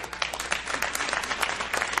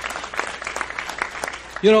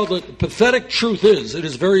 You know, the pathetic truth is, it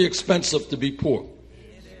is very expensive to be poor. Do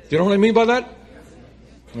you know what I mean by that?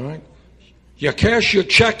 All right. You cash your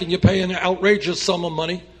check and you pay an outrageous sum of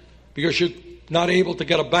money because you're not able to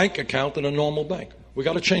get a bank account in a normal bank. We've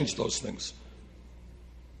got to change those things.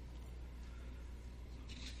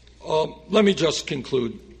 Let me just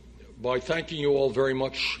conclude by thanking you all very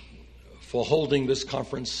much for holding this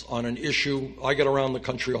conference on an issue. I get around the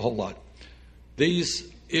country a whole lot. These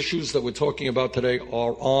issues that we're talking about today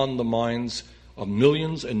are on the minds of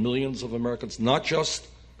millions and millions of Americans, not just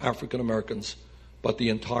African Americans, but the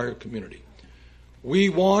entire community. We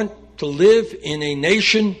want to live in a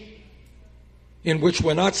nation in which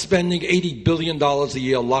we're not spending $80 billion a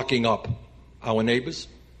year locking up our neighbors.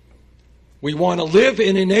 We want to live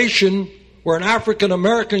in a nation where an African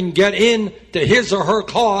American can get in to his or her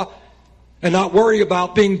car and not worry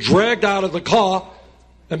about being dragged out of the car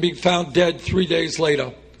and being found dead 3 days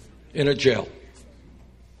later in a jail.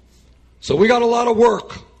 So we got a lot of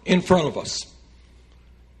work in front of us.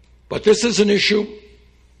 But this is an issue,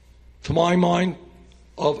 to my mind,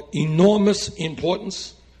 of enormous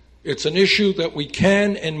importance. It's an issue that we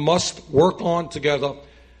can and must work on together,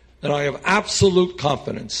 and I have absolute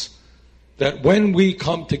confidence that when we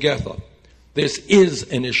come together, this is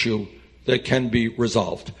an issue that can be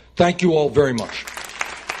resolved. Thank you all very much.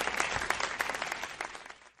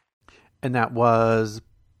 And that was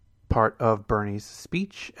part of Bernie's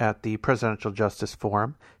speech at the Presidential Justice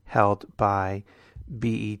Forum held by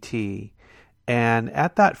BET. And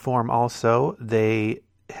at that forum also, they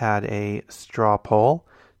had a straw poll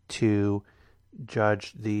to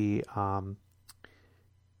judge the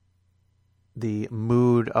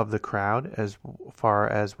mood of the crowd as far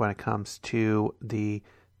as when it comes to the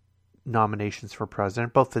nominations for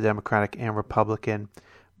president. Both the Democratic and Republican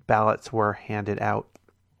ballots were handed out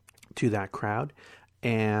to that crowd.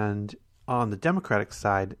 And on the Democratic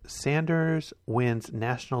side, Sanders wins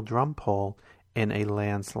national drum poll in a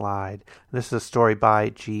landslide. This is a story by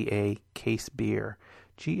G.A. Casebeer.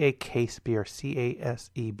 G.A. Casebeer,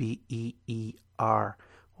 Casebeer.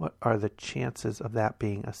 What are the chances of that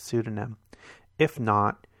being a pseudonym? If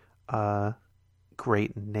not,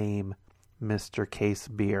 great name, Mr.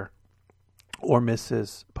 Casebeer. Or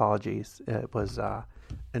Mrs. Apologies. It was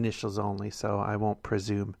initials only, so I won't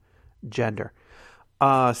presume gender.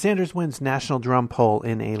 Sanders wins national drum poll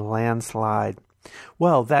in a landslide.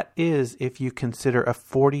 Well, that is if you consider a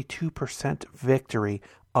 42% victory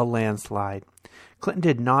a landslide. Clinton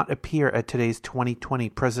did not appear at today's 2020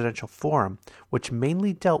 presidential forum, which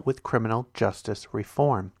mainly dealt with criminal justice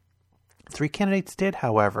reform. 3 candidates did,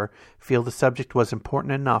 however, feel the subject was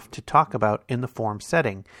important enough to talk about in the forum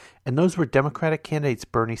setting, and those were Democratic candidates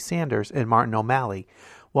Bernie Sanders and Martin O'Malley,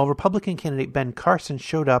 while Republican candidate Ben Carson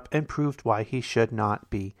showed up and proved why he should not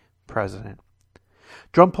be president.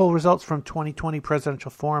 Drum poll results from 2020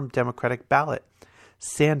 presidential forum Democratic ballot.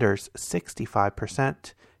 Sanders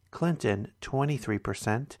 65%, Clinton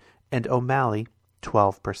 23%, and O'Malley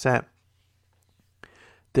 12%.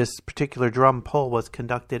 This particular drum poll was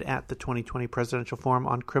conducted at the 2020 Presidential Forum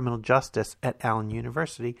on Criminal Justice at Allen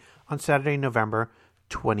University on Saturday, November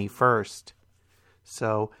 21st.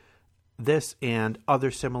 So this and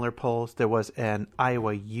other similar polls, there was an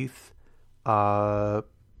Iowa Youth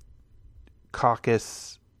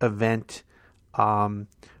Caucus event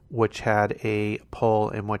which had a poll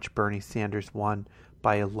in which Bernie Sanders won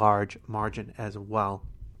by a large margin as well.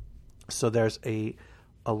 So there's a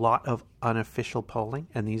lot of unofficial polling,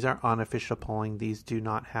 and these are unofficial polling. These do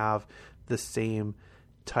not have the same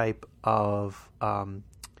type of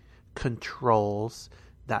controls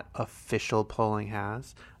that official polling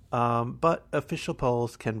has. But official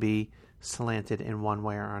polls can be slanted in one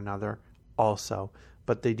way or another also.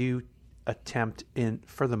 But they do attempt,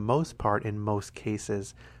 for the most part, in most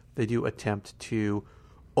cases, they do attempt to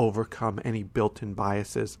overcome any built-in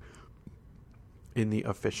biases in the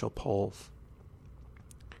official polls.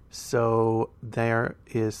 So there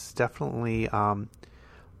is definitely a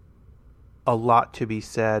lot to be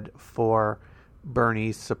said for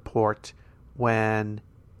Bernie's support when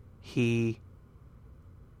he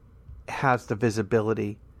has the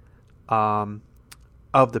visibility of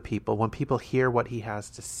the people. When people hear what he has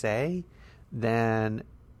to say, then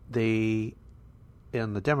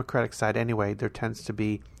in the Democratic side anyway, there tends to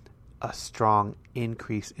be a strong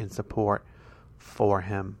increase in support for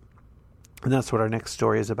him. And that's what our next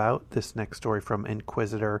story is about. This next story from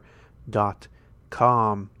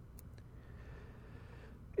Inquisitor.com.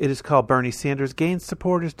 It is called Bernie Sanders Gains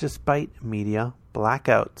Supporters Despite Media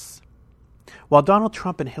Blackouts. While Donald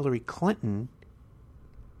Trump and Hillary Clinton,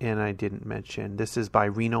 and I didn't mention, this is by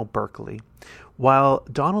Reno Berkeley. While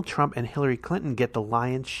Donald Trump and Hillary Clinton get the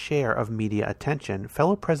lion's share of media attention,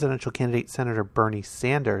 fellow presidential candidate Senator Bernie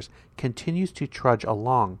Sanders continues to trudge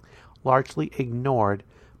along, largely ignored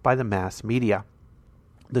by the mass media.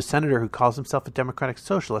 The senator, who calls himself a Democratic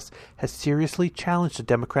socialist, has seriously challenged the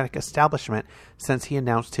Democratic establishment since he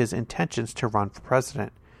announced his intentions to run for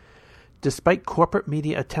president. Despite corporate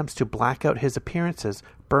media attempts to black out his appearances,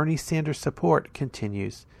 Bernie Sanders' support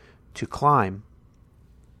continues to climb.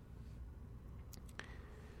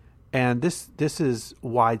 And this is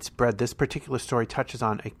widespread. This particular story touches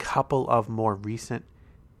on a couple of more recent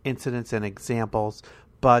incidents and examples,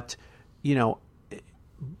 but,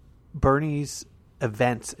 Bernie's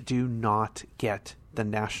events do not get the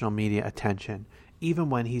national media attention, even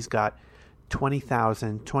when he's got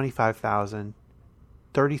 20,000, 25,000,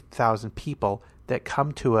 30,000 people that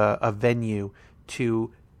come to a venue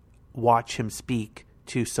to watch him speak,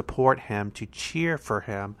 to support him, to cheer for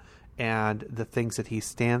him and the things that he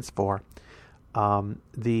stands for.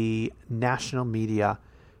 The national media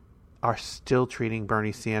are still treating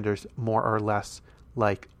Bernie Sanders more or less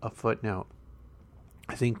like a footnote.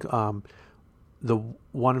 I think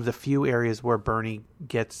one of the few areas where Bernie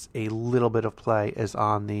gets a little bit of play is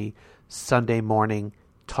on the Sunday morning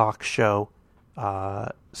talk show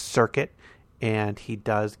circuit, and he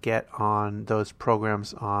does get on those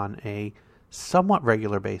programs on a somewhat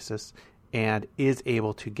regular basis and is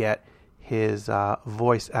able to get his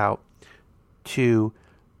voice out to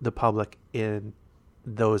the public in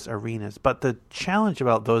those arenas. But the challenge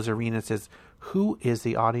about those arenas is, who is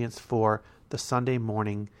the audience for the Sunday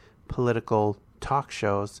morning political talk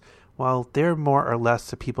shows? Well, they're more or less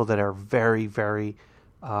the people that are very, very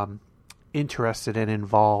interested and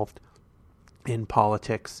involved in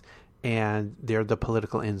politics, and they're the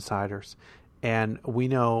political insiders. And we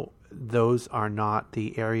know those are not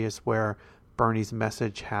the areas where Bernie's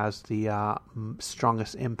message has the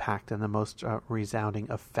strongest impact and the most resounding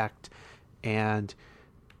effect. And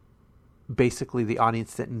basically the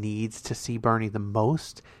audience that needs to see Bernie the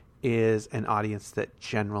most is an audience that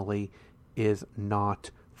generally is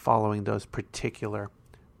not following those particular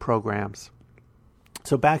programs.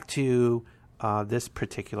 So back to this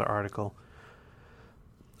particular article.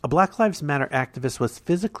 A Black Lives Matter activist was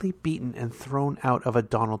physically beaten and thrown out of a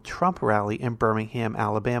Donald Trump rally in Birmingham,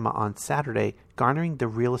 Alabama on Saturday, garnering the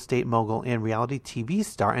real estate mogul and reality TV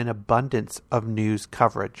star an abundance of news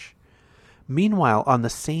coverage. Meanwhile, on the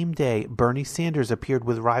same day, Bernie Sanders appeared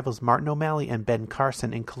with rivals Martin O'Malley and Ben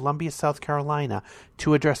Carson in Columbia, South Carolina,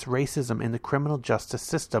 to address racism in the criminal justice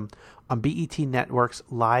system on BET Network's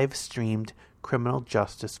live-streamed Criminal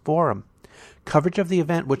Justice Forum. Coverage of the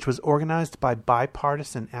event, which was organized by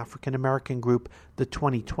bipartisan African-American group the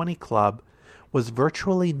 2020 Club, was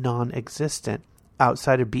virtually non-existent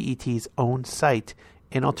outside of BET's own site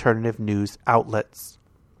and alternative news outlets.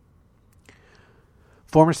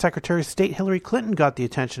 Former Secretary of State Hillary Clinton got the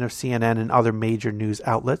attention of CNN and other major news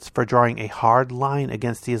outlets for drawing a hard line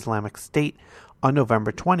against the Islamic State on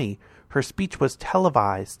November 20. Her speech was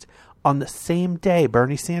televised. On the same day,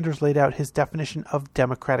 Bernie Sanders laid out his definition of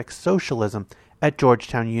democratic socialism at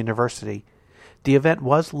Georgetown University. The event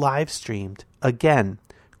was live-streamed. Again,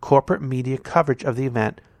 corporate media coverage of the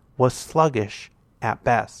event was sluggish at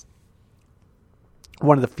best.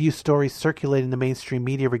 One of the few stories circulating in the mainstream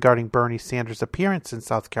media regarding Bernie Sanders' appearance in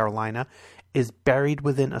South Carolina is buried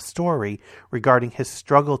within a story regarding his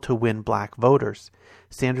struggle to win black voters.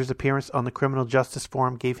 Sanders' appearance on the Criminal Justice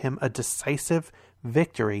Forum gave him a decisive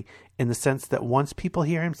victory in the sense that once people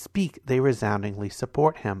hear him speak, they resoundingly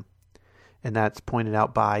support him. And that's pointed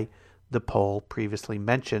out by the poll previously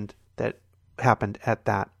mentioned that happened at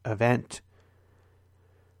that event.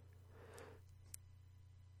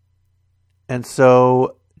 And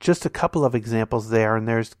so just a couple of examples there, and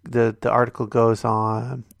there's the article goes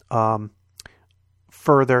on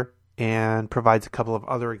further and provides a couple of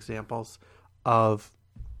other examples of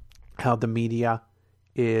how the media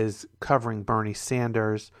is covering Bernie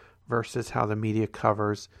Sanders versus how the media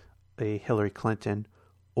covers a Hillary Clinton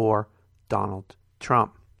or Donald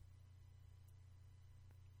Trump.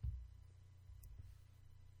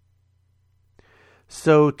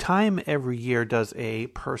 So Time every year does a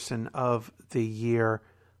Person of the Year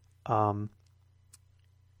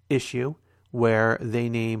issue where they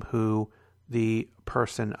name who the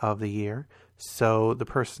Person of the Year. So the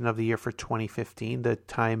Person of the Year for 2015, the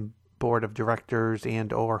Time Board of Directors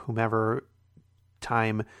and or whomever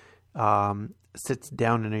Time sits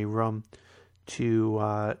down in a room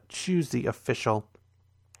to choose the official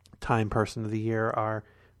Time Person of the Year are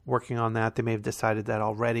working on that. They may have decided that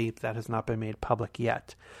already. That has not been made public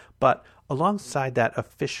yet. But alongside that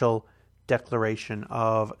official declaration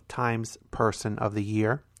of Time's Person of the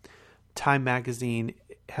Year, Time Magazine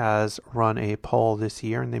has run a poll this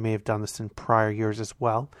year, and they may have done this in prior years as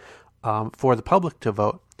well, for the public to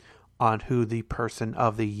vote on who the Person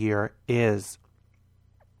of the Year is.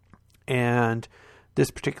 And this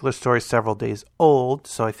particular story is several days old,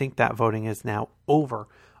 so I think that voting is now over.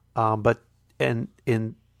 But in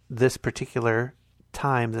this particular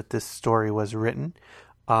time that this story was written,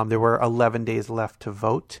 there were 11 days left to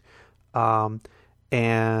vote.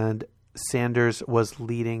 And Sanders was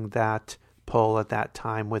leading that poll at that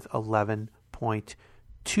time with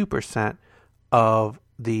 11.2% of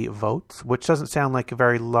the votes, which doesn't sound like a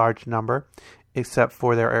very large number, except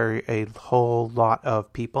for there are a whole lot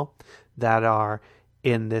of people that are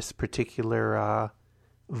in this particular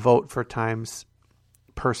vote for Time's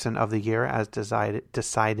Person of the Year as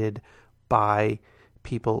decided by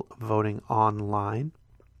people voting online.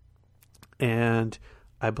 And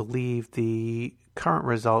I believe the current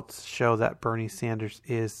results show that Bernie Sanders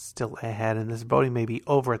is still ahead, and this voting may be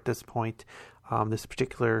over at this point. This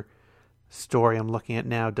particular story I'm looking at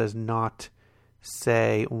now does not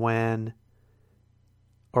say when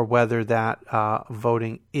or whether that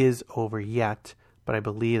voting is over yet, but I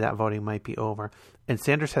believe that voting might be over. And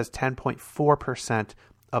Sanders has 10.4%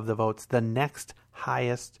 of the votes. The next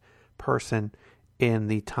highest person in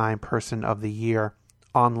the Time Person of the Year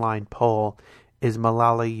online poll is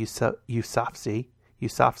Malala Yousafzai.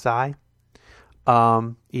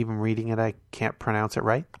 Even reading it, I can't pronounce it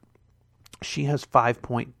right. She has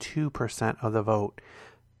 5.2% of the vote.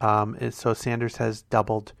 So Sanders has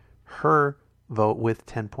doubled her vote with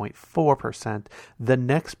 10.4%. The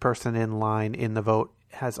next person in line in the vote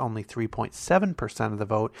has only 3.7% of the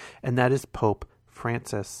vote, and that is Pope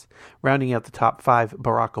Francis. Rounding out the top five,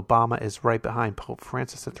 Barack Obama is right behind Pope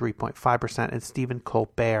Francis at 3.5%, and Stephen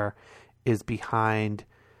Colbert is behind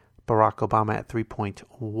Barack Obama at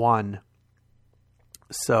 3.1%.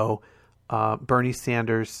 So Bernie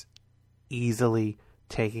Sanders easily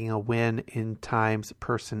taking a win in Time's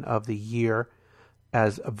Person of the Year,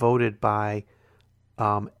 as voted by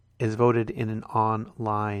is voted in an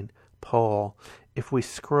online poll. If we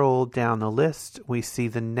scroll down the list, we see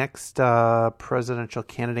the next presidential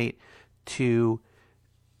candidate to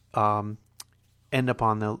end up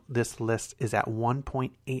on this list is at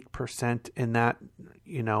 1.8%, and that,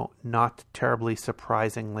 not terribly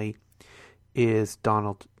surprisingly, is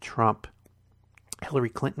Donald Trump. Hillary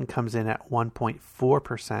Clinton comes in at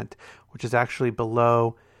 1.4%, which is actually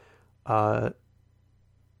below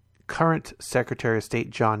current Secretary of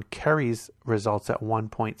State John Kerry's results at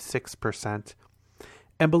 1.6%,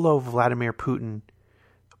 and below Vladimir Putin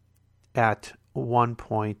at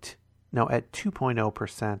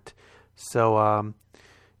 2.0%. So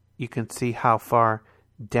you can see how far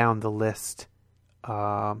down the list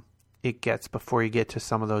it gets before you get to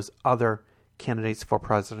some of those other candidates for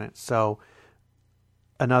president. So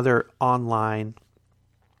another online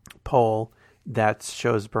poll that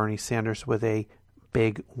shows Bernie Sanders with a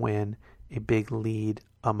big win, a big lead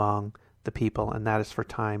among the people, and that is for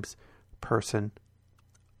Time's Person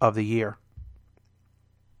of the Year.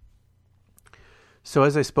 So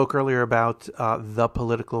as I spoke earlier about the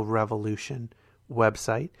Political Revolution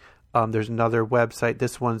website, there's another website.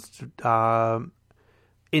 This one's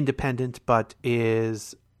independent, but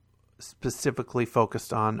is specifically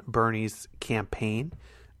focused on Bernie's campaign,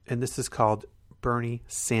 and this is called Bernie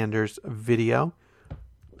Sanders Video,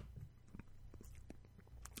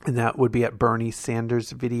 and that would be at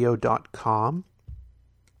BernieSandersVideo.com.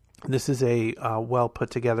 This is a well put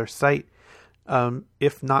together site,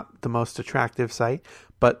 if not the most attractive site,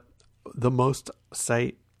 but the most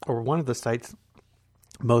site, or one of the sites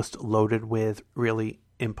most loaded with really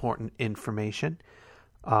important information.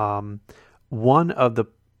 One of the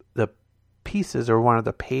pieces, or one of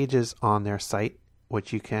the pages on their site,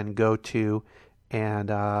 which you can go to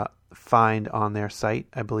and find on their site,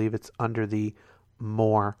 I believe it's under the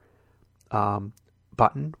More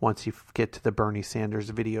button once you get to the Bernie Sanders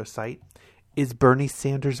Video site, is Bernie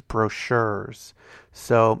Sanders brochures.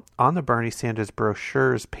 So on the Bernie Sanders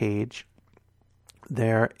brochures page,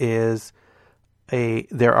 there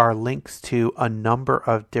are links to a number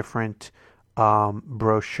of different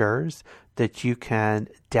brochures that you can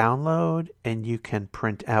download and you can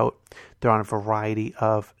print out. They're on a variety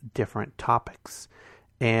of different topics,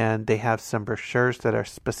 and they have some brochures that are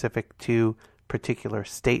specific to particular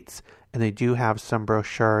states, and they do have some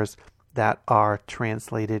brochures that are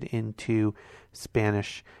translated into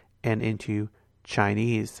Spanish and into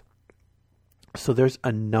Chinese. So there's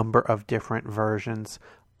a number of different versions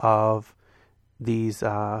of these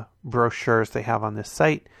brochures they have on this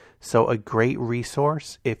site. So a great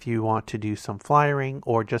resource if you want to do some flyering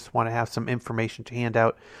or just want to have some information to hand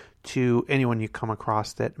out to anyone you come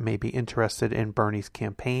across that may be interested in Bernie's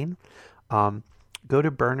campaign. Go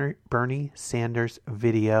to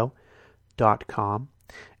BernieSandersVideo.com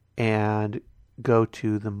and go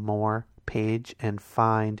to the More page and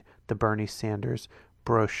find the Bernie Sanders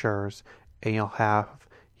brochures, and you'll have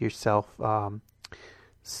yourself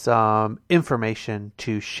some information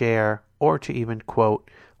to share or to even quote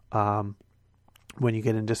when you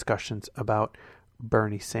get in discussions about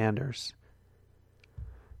Bernie Sanders.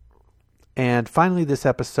 And finally, this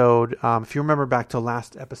episode, if you remember back to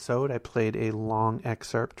last episode, I played a long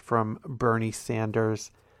excerpt from Bernie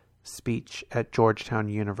Sanders' speech at Georgetown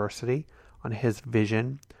University on his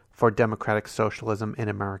vision for democratic socialism in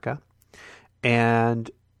America. And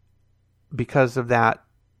because of that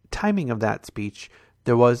timing of that speech,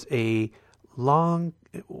 there was a long,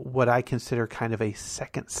 what I consider kind of a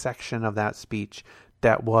second section of that speech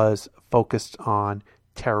that was focused on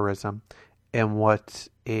terrorism and what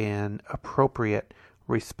an appropriate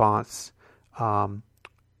response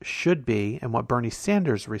should be and what Bernie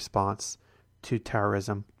Sanders' response to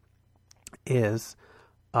terrorism is.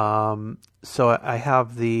 So I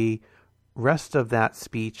have the rest of that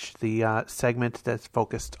speech, the segment that's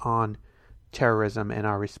focused on terrorism and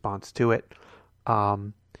our response to it,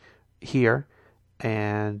 here,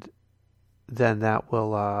 and then that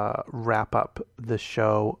will wrap up the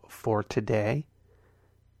show for today,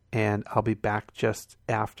 and I'll be back just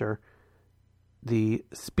after the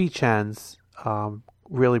speech ends,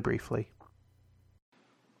 really briefly.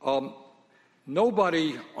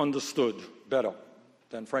 Nobody understood better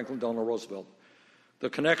than Franklin Delano Roosevelt the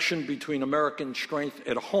connection between American strength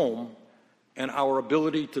at home and our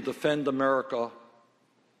ability to defend America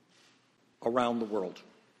around the world.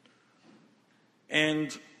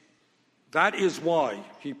 And that is why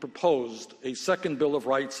he proposed a second Bill of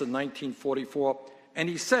Rights in 1944, and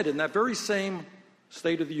he said in that very same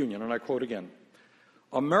State of the Union, and I quote again,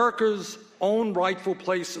 "America's own rightful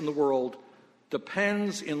place in the world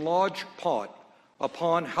depends in large part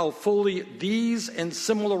upon how fully these and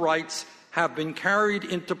similar rights have been carried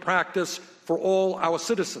into practice for all our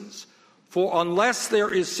citizens. For unless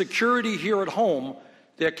there is security here at home,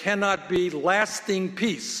 there cannot be lasting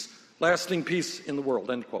peace in the world,"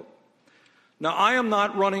 end quote. Now, I am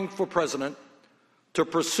not running for president to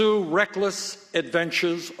pursue reckless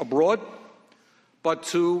adventures abroad, but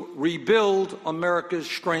to rebuild America's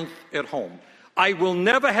strength at home. I will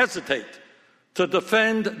never hesitate to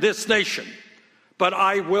defend this nation, but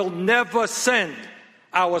I will never send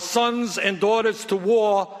our sons and daughters to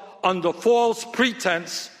war under false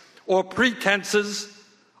pretense or pretenses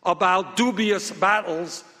about dubious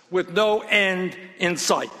battles with no end in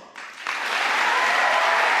sight.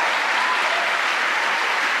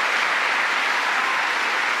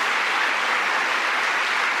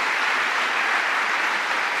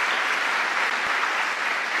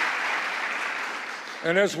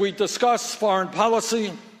 And as we discuss foreign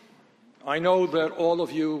policy, I know that all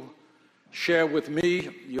of you share with me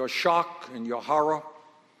your shock and your horror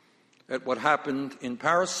at what happened in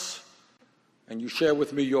Paris, and you share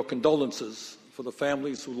with me your condolences for the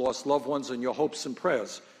families who lost loved ones and your hopes and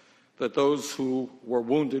prayers that those who were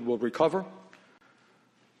wounded will recover.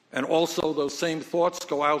 And also those same thoughts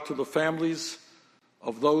go out to the families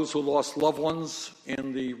of those who lost loved ones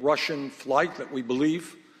in the Russian flight that we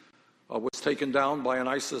believe was taken down by an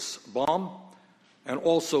ISIS bomb, and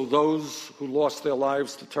also those who lost their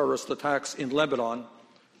lives to terrorist attacks in Lebanon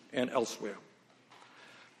and elsewhere.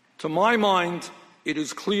 To my mind, it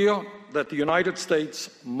is clear that the United States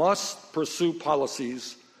must pursue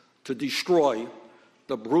policies to destroy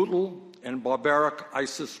the brutal and barbaric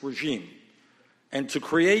ISIS regime and to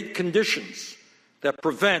create conditions that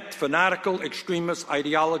prevent fanatical extremist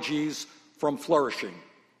ideologies from flourishing.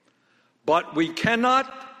 But we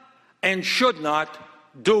cannot and should not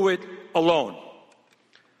do it alone.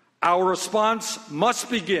 Our response must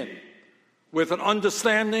begin with an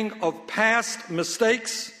understanding of past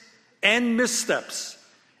mistakes and missteps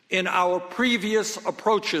in our previous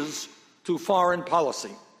approaches to foreign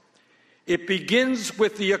policy. It begins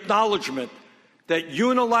with the acknowledgement that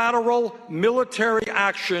unilateral military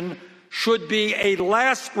action should be a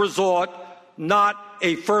last resort, not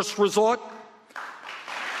a first resort.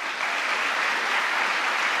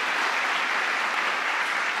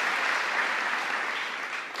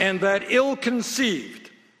 And that ill-conceived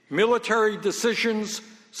military decisions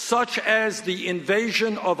such as the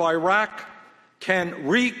invasion of Iraq can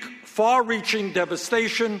wreak far-reaching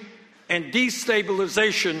devastation and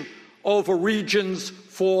destabilization over regions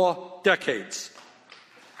for decades.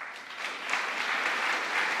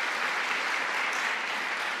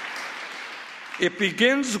 It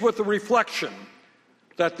begins with the reflection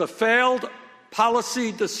that the failed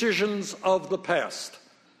policy decisions of the past,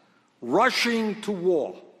 rushing to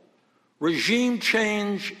war, regime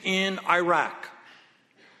change in Iraq,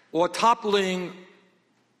 or toppling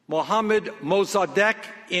Mohammad Mossadegh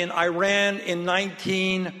in Iran in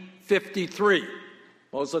 1953.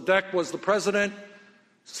 Mossadegh was the president.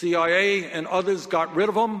 CIA and others got rid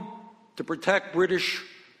of him to protect British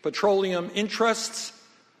petroleum interests.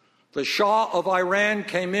 The Shah of Iran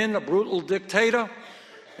came in, a brutal dictator,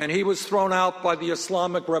 and he was thrown out by the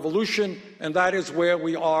Islamic Revolution, and that is where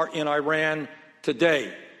we are in Iran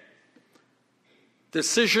today.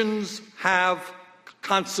 Decisions have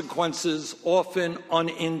consequences, often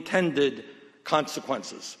unintended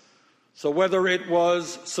consequences. So whether it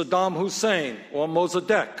was Saddam Hussein or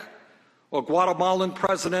Mossadegh or Guatemalan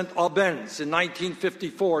President Arbenz in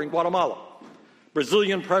 1954 in Guatemala,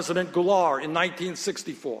 Brazilian President Goulart in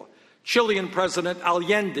 1964, Chilean President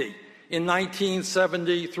Allende in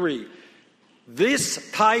 1973, this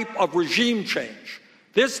type of regime change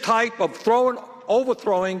This type of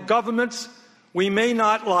overthrowing governments we may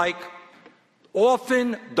not like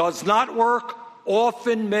often does not work,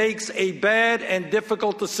 often makes a bad and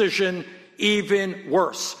difficult decision even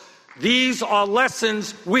worse. These are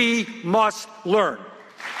lessons we must learn.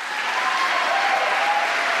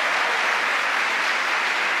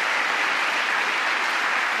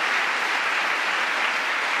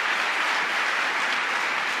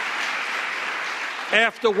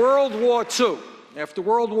 After World War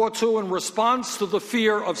II, in response to the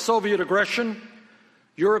fear of Soviet aggression,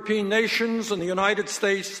 European nations and the United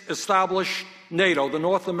States established NATO, the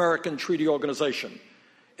North American Treaty Organization,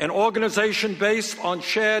 an organization based on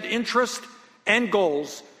shared interest and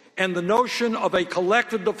goals and the notion of a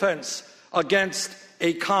collective defense against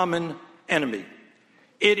a common enemy.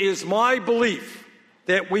 It is my belief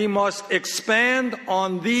that we must expand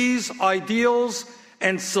on these ideals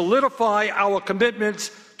and solidify our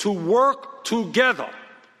commitments to work together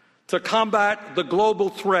to combat the global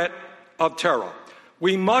threat of terror.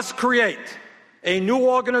 We must create a new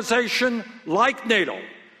organization like NATO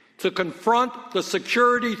to confront the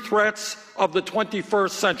security threats of the 21st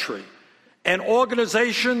century, an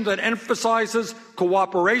organization that emphasizes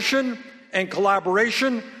cooperation and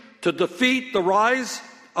collaboration to defeat the rise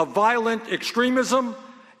of violent extremism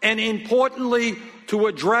and, importantly, to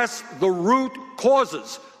address the root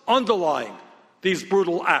causes underlying these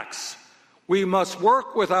brutal acts. We must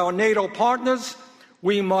work with our NATO partners,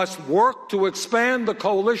 we must work to expand the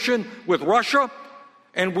coalition with Russia,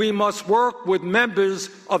 and we must work with members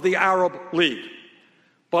of the Arab League.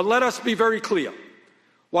 But let us be very clear.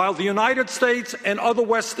 While the United States and other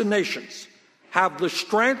Western nations have the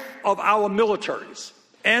strength of our militaries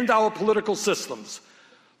and our political systems,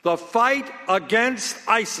 the fight against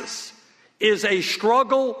ISIS is a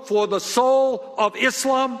struggle for the soul of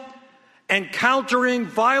Islam, and countering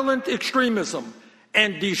violent extremism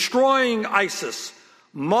and destroying ISIS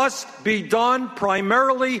must be done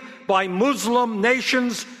primarily by Muslim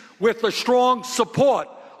nations with the strong support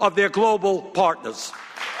of their global partners.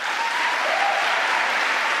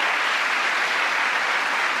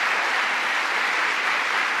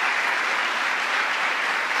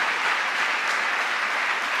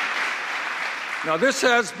 Now, this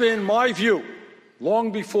has been my view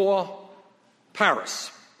long before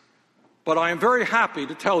Paris, but I am very happy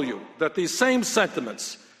to tell you that these same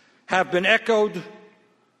sentiments have been echoed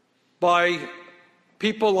by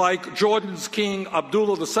people like Jordan's King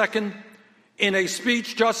Abdullah II in a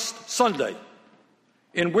speech just Sunday,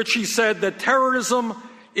 in which he said that terrorism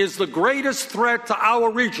is the greatest threat to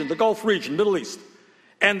our region, the Gulf region, Middle East,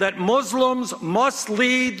 and that Muslims must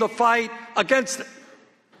lead the fight against it.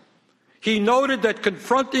 He noted that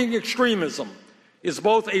confronting extremism is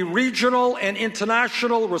both a regional and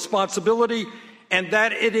international responsibility, and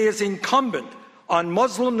that it is incumbent on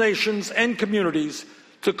Muslim nations and communities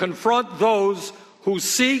to confront those who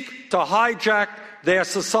seek to hijack their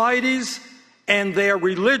societies and their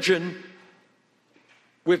religion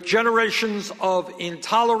with generations of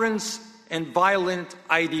intolerance and violent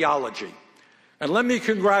ideology. And let me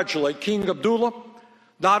congratulate King Abdullah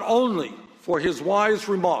not only for his wise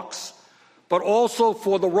remarks, but also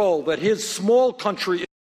for the role that his small country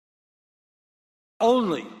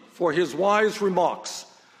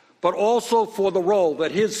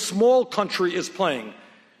is playing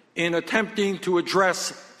in attempting to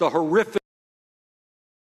address the horrific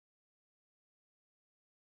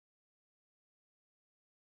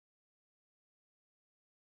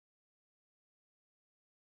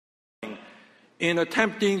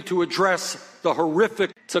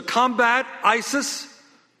to combat ISIS,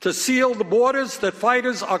 to seal the borders that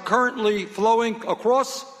fighters are currently flowing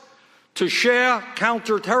across, to share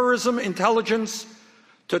counterterrorism intelligence,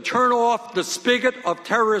 to turn off the spigot of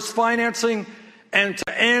terrorist financing, and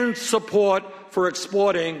to end support for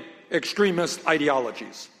exporting extremist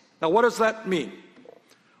ideologies. Now, what does that mean?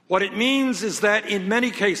 What it means is that in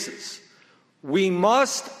many cases, we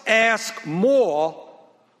must ask more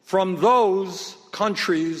from those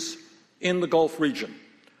countries in the Gulf region.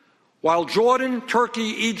 While Jordan, Turkey,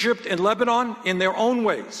 Egypt, and Lebanon, in their own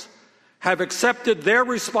ways, have accepted their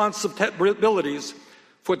responsibilities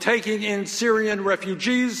for taking in Syrian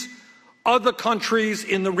refugees, other countries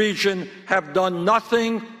in the region have done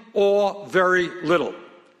nothing or very little.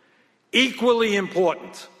 Equally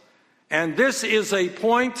important, and this is a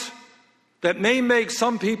point that may make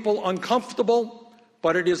some people uncomfortable,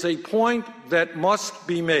 but it is a point that must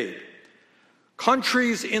be made.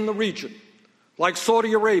 Countries in the region, like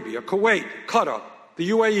Saudi Arabia, Kuwait, Qatar, the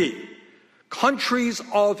UAE, countries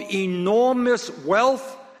of enormous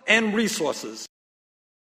wealth and resources,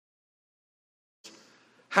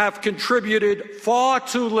 have contributed far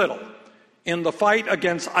too little in the fight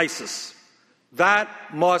against ISIS. That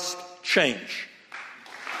must change.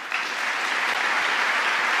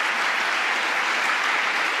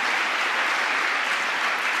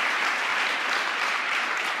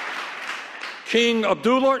 King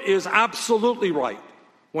Abdullah is absolutely right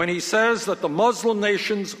when he says that the Muslim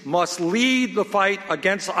nations must lead the fight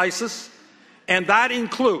against ISIS, and that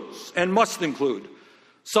includes and must include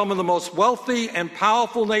some of the most wealthy and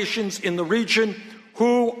powerful nations in the region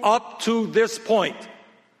who, up to this point,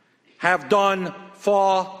 have done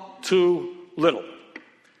far too little.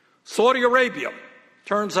 Saudi Arabia,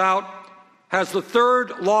 turns out, has the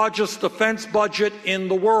third largest defense budget in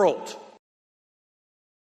the world.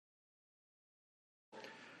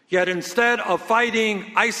 Yet instead of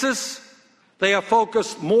fighting ISIS, they have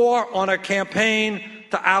focused more on a campaign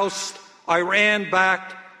to oust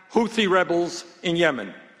Iran-backed Houthi rebels in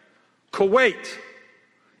Yemen. Kuwait,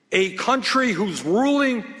 a country whose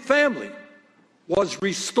ruling family was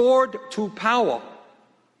restored to power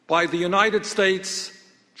by the United States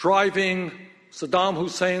driving Saddam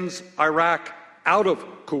Hussein's Iraq out of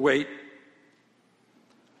Kuwait,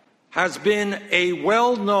 has been a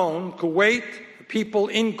well-known people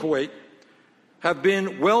in Kuwait have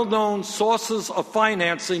been well-known sources of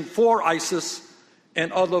financing for ISIS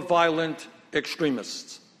and other violent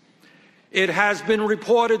extremists. It has been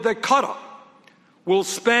reported that Qatar will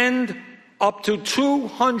spend up to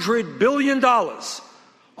 $200 billion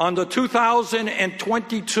on the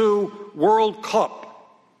 2022 World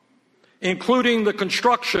Cup, including the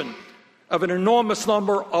construction of an enormous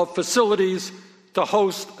number of facilities to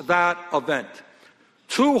host that event.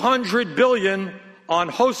 $200 billion on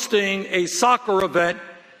hosting a soccer event,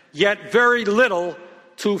 yet very little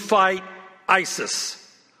to fight ISIS.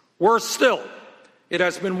 Worse still, it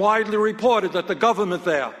has been widely reported that the government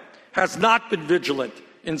there has not been vigilant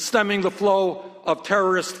in stemming the flow of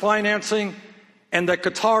terrorist financing, and that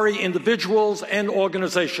Qatari individuals and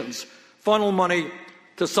organizations funnel money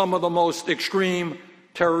to some of the most extreme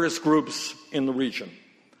terrorist groups in the region.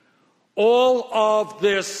 All of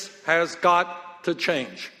this has got to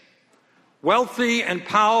change. Wealthy and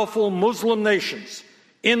powerful Muslim nations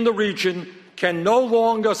in the region can no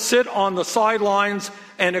longer sit on the sidelines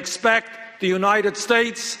and expect the United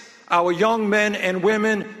States, our young men and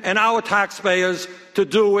women, and our taxpayers to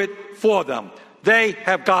do it for them. They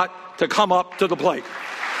have got to come up to the plate.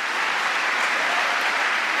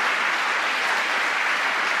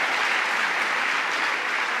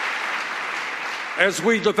 As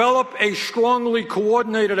we develop a strongly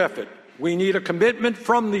coordinated effort, we need a commitment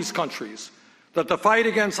from these countries that the fight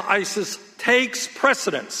against ISIS takes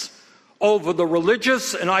precedence over the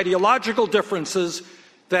religious and ideological differences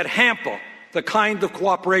that hamper the kind of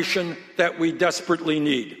cooperation that we desperately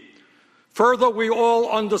need. Further, we all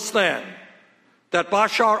understand that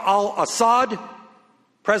Bashar al-Assad,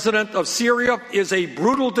 president of Syria, is a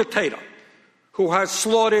brutal dictator who has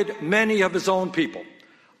slaughtered many of his own people.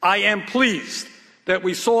 I am pleased that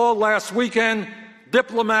we saw last weekend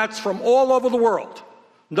diplomats from all over the world,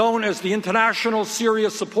 known as the International Syria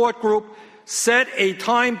Support Group, set a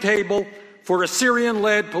timetable for a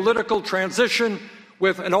Syrian-led political transition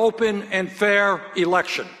with an open and fair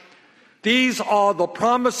election. These are the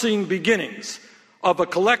promising beginnings of a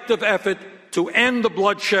collective effort to end the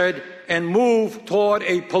bloodshed and move toward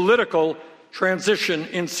a political transition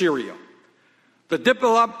in Syria. The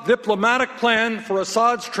diplomatic plan for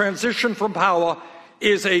Assad's transition from power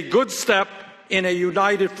is a good step in a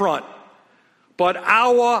united front. But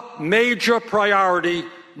our major priority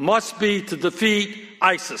must be to defeat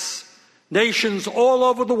ISIS. Nations all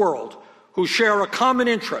over the world who share a common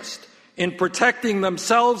interest in protecting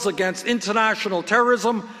themselves against international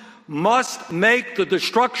terrorism must make the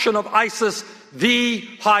destruction of ISIS the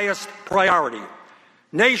highest priority.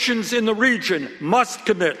 Nations in the region must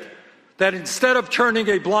commit that instead of turning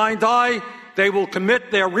a blind eye, they will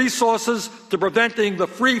commit their resources to preventing the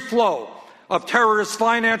free flow of terrorist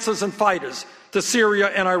finances and fighters to Syria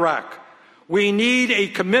and Iraq. We need a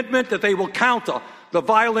commitment that they will counter the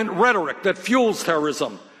violent rhetoric that fuels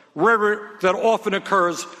terrorism, rhetoric that often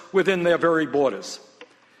occurs within their very borders.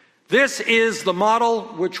 This is the model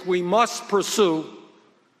which we must pursue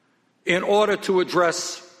in order to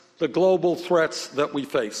address the global threats that we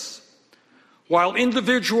face. While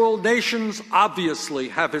individual nations obviously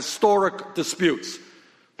have historic disputes,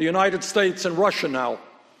 the United States and Russia now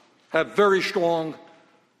have very strong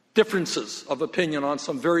differences of opinion on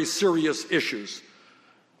some very serious issues.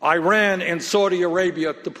 Iran and Saudi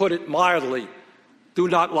Arabia, to put it mildly, do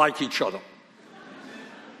not like each other.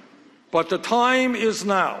 But the time is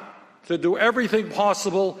now to do everything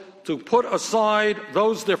possible to put aside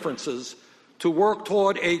those differences to work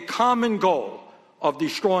toward a common goal of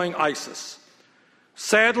destroying ISIS.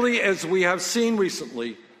 Sadly, as we have seen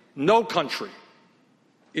recently, no country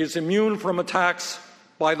is immune from attacks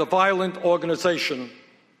by the violent organization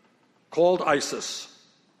called ISIS.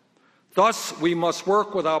 Thus, we must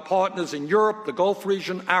work with our partners in Europe, the Gulf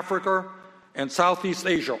region, Africa, and Southeast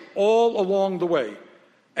Asia, all along the way,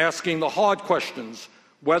 asking the hard questions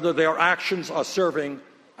whether their actions are serving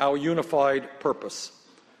our unified purpose.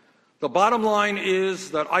 The bottom line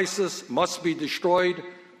is that ISIS must be destroyed,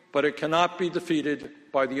 but it cannot be defeated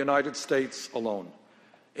by the United States alone.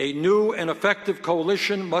 A new and effective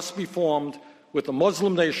coalition must be formed with the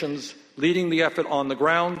Muslim nations leading the effort on the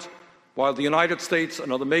ground, while the United States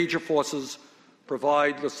and other major forces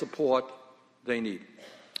provide the support they need.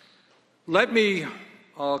 Let me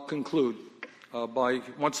conclude by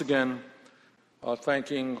once again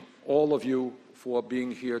thanking all of you for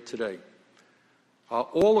being here today.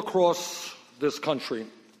 All across this country,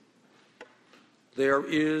 there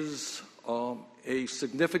is a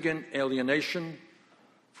significant alienation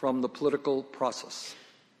from the political process.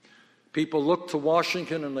 People look to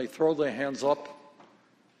Washington and they throw their hands up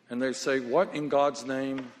and they say, what in God's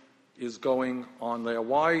name is going on there?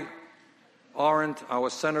 Why aren't our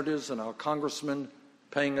senators and our congressmen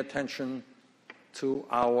paying attention to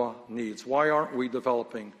our needs? Why aren't we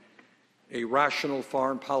developing a rational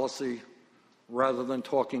foreign policy rather than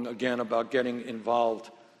talking again about getting involved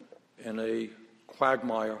in a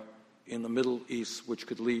quagmire in the Middle East, which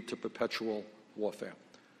could lead to perpetual warfare?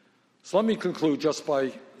 So let me conclude just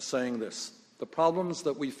by saying this. The problems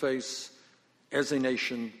that we face as a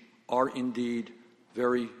nation are indeed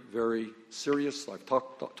very, very serious. I've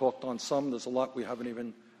talked on some. There's a lot we haven't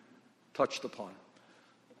even touched upon.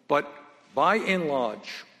 But by and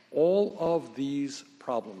large, all of these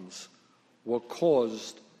problems were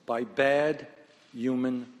caused by bad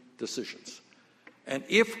human decisions. And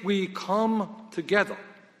if we come together,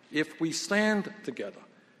 if we stand together,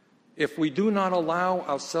 if we do not allow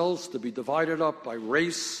ourselves to be divided up by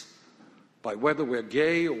race, by whether we're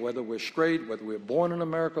gay or whether we're straight, whether we're born in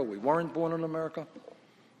America, we weren't born in America,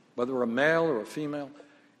 whether we're a male or a female,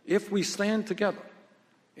 if we stand together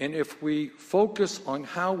and if we focus on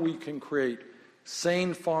how we can create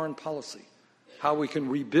sane foreign policy, how we can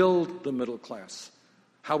rebuild the middle class,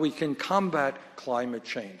 how we can combat climate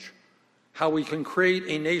change, how we can create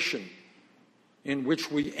a nation in which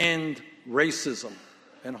we end racism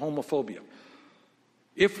and homophobia.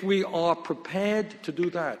 If we are prepared to do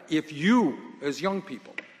that, if you, as young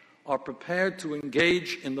people, are prepared to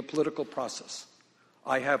engage in the political process,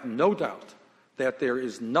 I have no doubt that there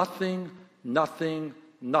is nothing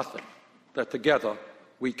that together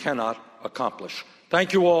we cannot accomplish.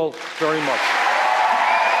 Thank you all very much.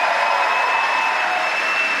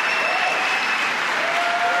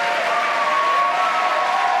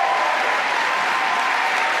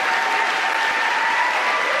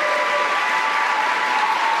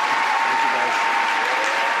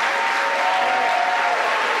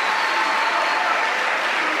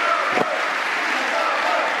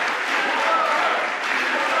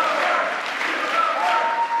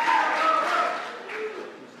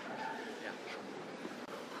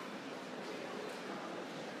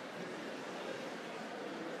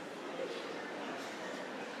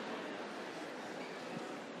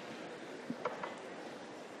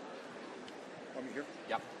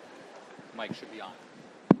 Yep. Mic should be on.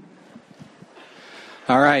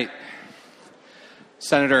 All right.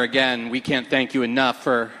 Senator, again, we can't thank you enough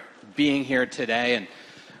for being here today. And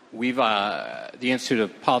we've, the Institute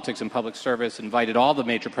of Politics and Public Service, invited all the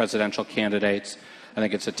major presidential candidates. I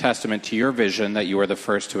think it's a testament to your vision that you were the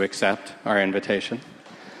first to accept our invitation.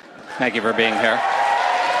 Thank you for being here.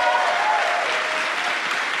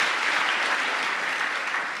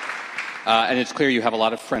 And it's clear you have a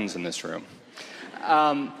lot of friends in this room.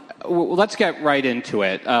 Let's get right into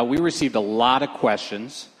it. We received a lot of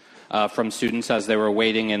questions from students as they were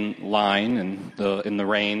waiting in line in the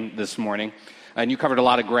rain this morning, and you covered a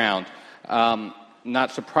lot of ground.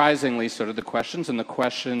 Not surprisingly, so did the questions, and the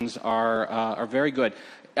questions are very good.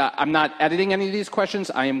 I'm not editing any of these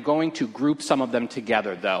questions. I am going to group some of them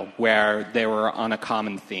together, though, where they were on a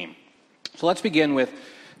common theme. So let's begin with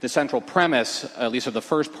the central premise, at least of the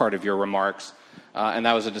first part of your remarks, and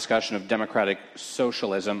that was a discussion of democratic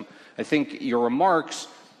socialism. I think your remarks,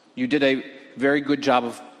 you did a very good job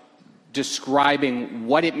of describing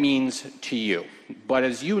what it means to you. But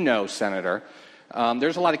as you know, Senator,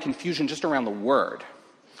 there's a lot of confusion just around the word.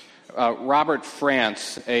 Robert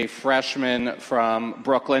France, a freshman from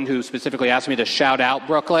Brooklyn, who specifically asked me to shout out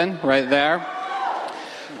Brooklyn right there,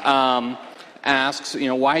 asks,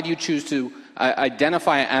 why do you choose to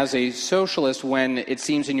identify as a socialist when it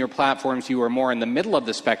seems in your platforms you are more in the middle of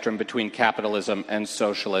the spectrum between capitalism and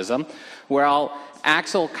socialism? Well,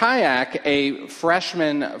 Axel Kayak, a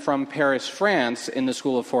freshman from Paris, France, in the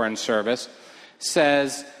School of Foreign Service,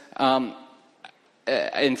 says,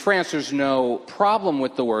 in France, there's no problem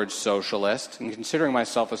with the word socialist. And considering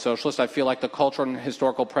myself a socialist, I feel like the cultural and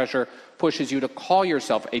historical pressure pushes you to call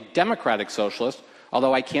yourself a democratic socialist,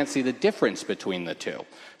 although I can't see the difference between the two.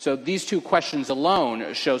 So these two questions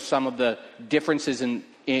alone show some of the differences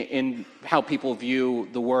in how people view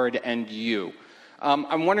the word and you.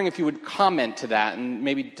 I'm wondering if you would comment to that and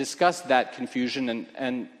maybe discuss that confusion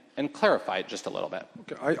and clarify it just a little bit.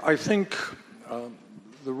 Okay. I think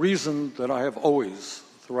the reason that I have always,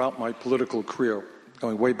 throughout my political career,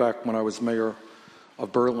 going way back when I was mayor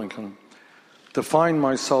of Burlington, defined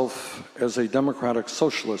myself as a democratic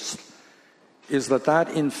socialist is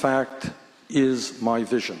that in fact is my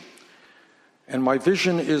vision. And my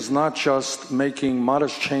vision is not just making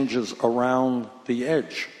modest changes around the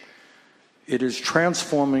edge. It is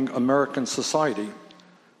transforming American society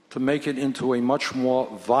to make it into a much more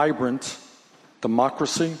vibrant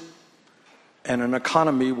democracy and an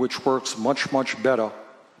economy which works much, much better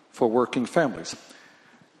for working families.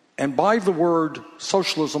 And by the word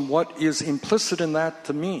socialism, what is implicit in that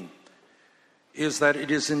to mean is that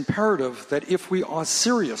it is imperative that if we are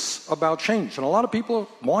serious about change, and a lot of people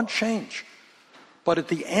want change, but at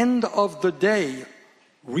the end of the day,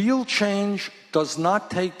 real change does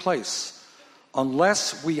not take place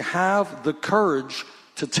unless we have the courage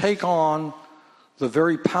to take on the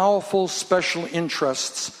very powerful special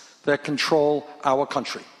interests that control our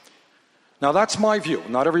country. Now, that's my view.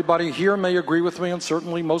 Not everybody here may agree with me, and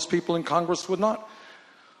certainly most people in Congress would not.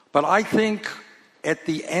 But I think at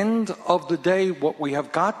the end of the day, what we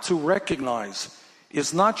have got to recognize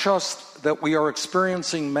is not just that we are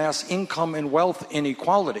experiencing mass income and wealth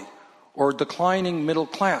inequality or declining middle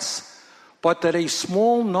class, but that a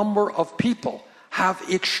small number of people have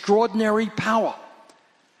extraordinary power.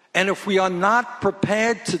 And if we are not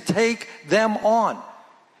prepared to take them on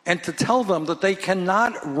and to tell them that they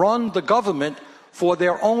cannot run the government for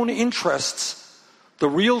their own interests, the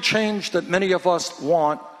real change that many of us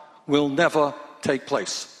want will never take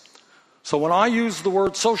place. So when I use the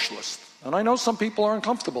word socialist, and I know some people are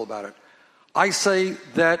uncomfortable about it, I say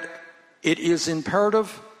that it is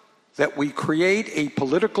imperative that we create a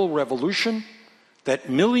political revolution, that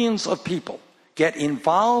millions of people get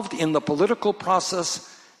involved in the political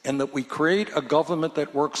process, and that we create a government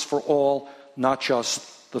that works for all, not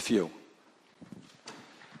just the few.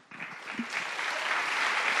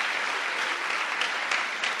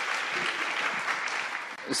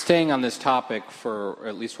 Staying on this topic for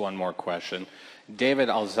at least one more question, David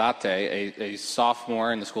Alzate, a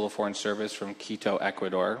sophomore in the School of Foreign Service from Quito,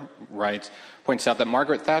 Ecuador, points out that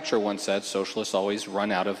Margaret Thatcher once said, socialists always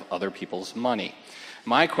run out of other people's money.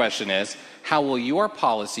 My question is, how will your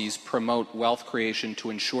policies promote wealth creation to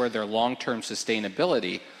ensure their long-term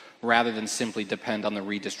sustainability rather than simply depend on the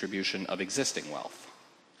redistribution of existing wealth?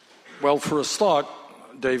 Well, for a start,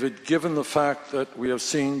 David, given the fact that we have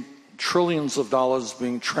seen trillions of dollars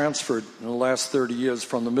being transferred in the last 30 years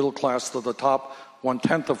from the middle class to the top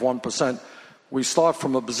 0.1%, we start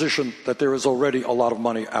from a position that there is already a lot of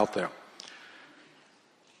money out there.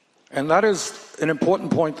 And that is an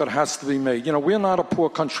important point that has to be made. You know, we're not a poor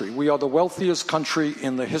country. We are the wealthiest country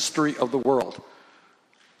in the history of the world.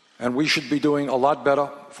 And we should be doing a lot better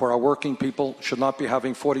for our working people, should not be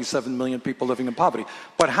having 47 million people living in poverty.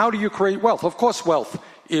 But how do you create wealth? Of course, wealth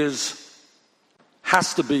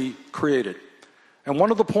has to be created. And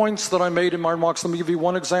one of the points that I made in my remarks, let me give you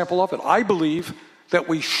one example of it. I believe that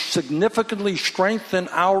we significantly strengthen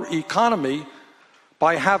our economy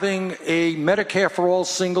by having a Medicare for all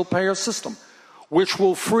single-payer system, which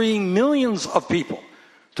will free millions of people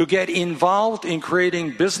to get involved in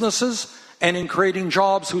creating businesses and in creating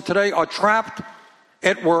jobs who today are trapped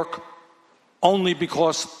at work only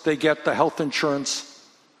because they get the health insurance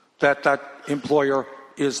that that employer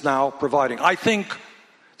is now providing. I think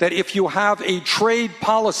that if you have a trade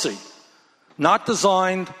policy not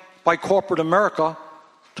designed by corporate America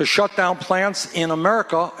to shut down plants in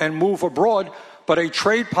America and move abroad, but a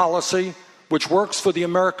trade policy which works for the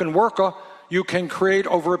American worker, you can create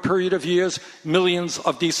over a period of years millions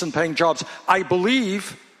of decent paying jobs. I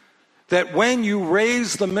believe that when you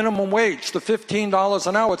raise the minimum wage to $15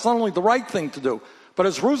 an hour, it's not only the right thing to do, but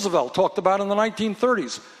as Roosevelt talked about in the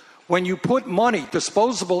 1930s, when you put money,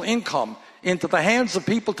 disposable income, into the hands of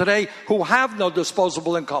people today who have no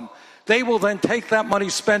disposable income, they will then take that money,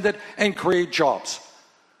 spend it, and create jobs.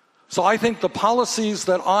 So I think the policies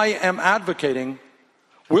that I am advocating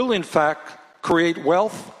will in fact create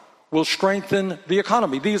wealth, will strengthen the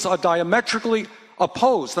economy. These are diametrically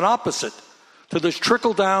opposed and opposite to this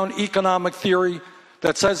trickle-down economic theory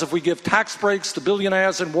that says if we give tax breaks to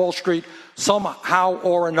billionaires in Wall Street, somehow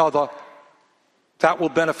or another, that will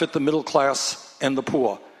benefit the middle class and the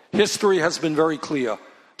poor. History has been very clear.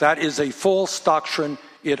 That is a false doctrine.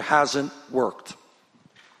 It hasn't worked.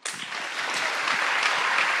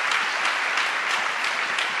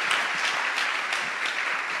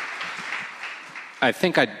 I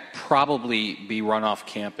think I'd probably be run off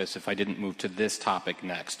campus if I didn't move to this topic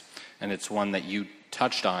next. And it's one that you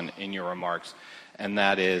touched on in your remarks, and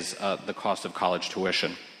that is the cost of college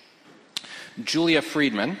tuition. Julia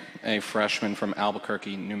Friedman, a freshman from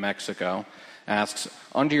Albuquerque, New Mexico, asks,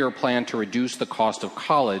 under your plan to reduce the cost of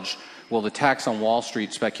college, will the tax on Wall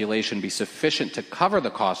Street speculation be sufficient to cover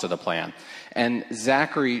the cost of the plan? And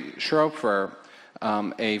Zachary Schroepfer,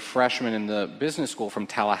 a freshman in the business school from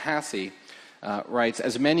Tallahassee, writes,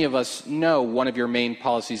 as many of us know, one of your main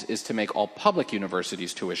policies is to make all public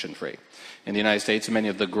universities tuition-free. In the United States, many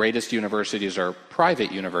of the greatest universities are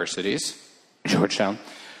private universities, Georgetown.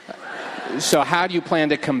 So how do you plan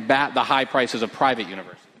to combat the high prices of private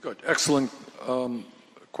universities? Good. Excellent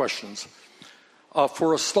questions.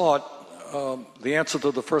 For a start, the answer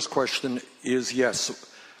to the first question is yes.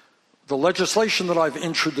 The legislation that I've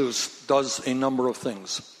introduced does a number of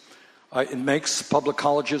things. It makes public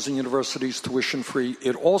colleges and universities tuition-free.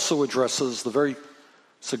 It also addresses the very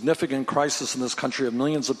significant crisis in this country of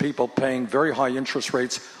millions of people paying very high interest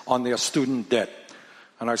rates on their student debt.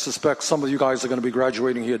 And I suspect some of you guys are going to be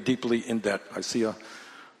graduating here deeply in debt. I see at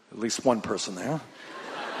least one person there.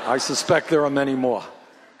 I suspect there are many more.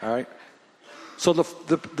 All right. So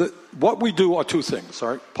what we do are two things. All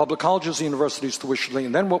right. Public colleges and universities tuition-free.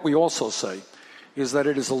 And then what we also say is that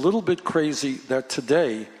it is a little bit crazy that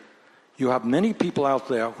today you have many people out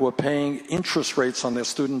there who are paying interest rates on their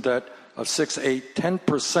student debt of 6, 8,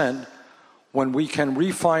 10% when we can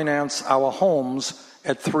refinance our homes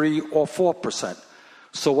at 3 or 4%.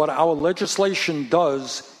 So what our legislation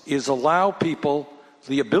does is allow people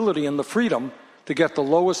the ability and the freedom to get the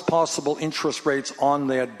lowest possible interest rates on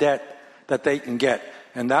their debt that they can get.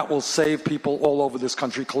 And that will save people all over this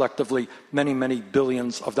country collectively many, many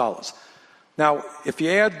billions of dollars. Now, if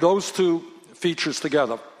you add those two features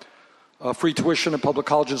together, free tuition in public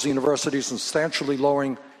colleges and universities and substantially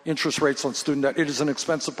lowering interest rates on student debt, it is an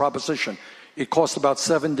expensive proposition. It costs about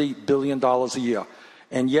 $70 billion a year.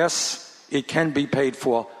 And yes, it can be paid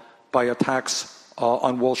for by a tax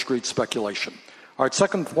on Wall Street speculation. All right,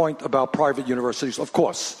 second point about private universities. Of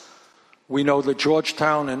course, we know that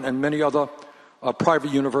Georgetown and many other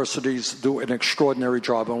private universities do an extraordinary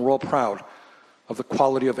job, and we're all proud of the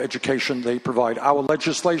quality of education they provide. Our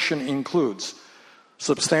legislation includes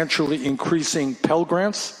substantially increasing Pell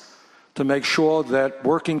Grants to make sure that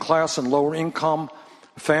working class and lower income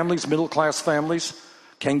families, middle class families,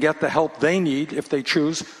 can get the help they need if they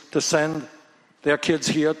choose to send their kids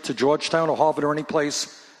here to Georgetown or Harvard or any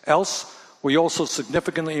place else. We also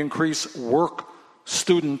significantly increase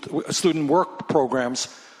student work programs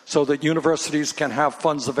so that universities can have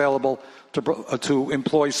funds available to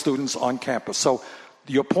employ students on campus. So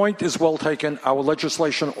your point is well taken. Our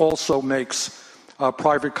legislation also makes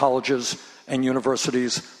private colleges and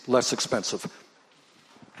universities less expensive.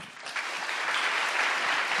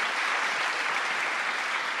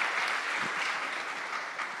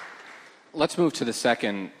 Let's move to the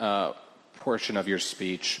second portion of your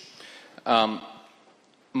speech.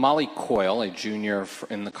 Molly Coyle, a junior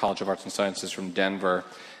in the College of Arts and Sciences from Denver,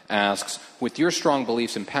 asks, with your strong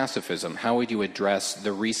beliefs in pacifism, how would you address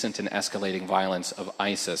the recent and escalating violence of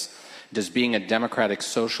ISIS? Does being a democratic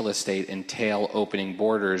socialist state entail opening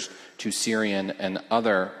borders to Syrian and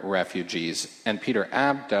other refugees? And Peter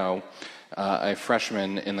Abdo, a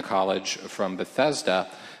freshman in the college from Bethesda,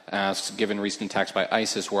 asks, given recent attacks by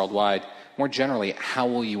ISIS worldwide, more generally, how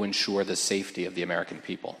will you ensure the safety of the American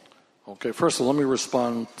people? Okay, first of all, let me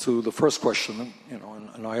respond to the first question.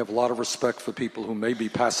 And I have a lot of respect for people who may be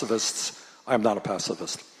pacifists. I'm not a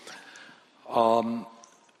pacifist. In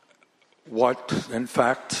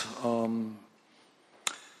fact,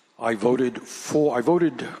 I voted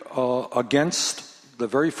against the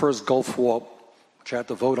very first Gulf War, which I had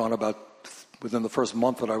to vote on about within the first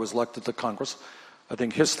month that I was elected to Congress. I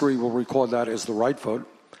think history will record that as the right vote.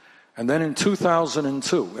 And then in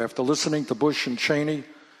 2002, after listening to Bush and Cheney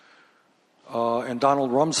and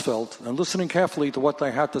Donald Rumsfeld, and listening carefully to what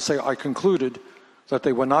they had to say, I concluded that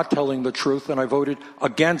they were not telling the truth, and I voted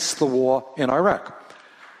against the war in Iraq.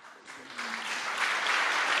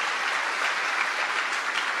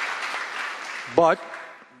 But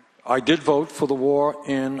I did vote for the war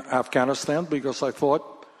in Afghanistan because I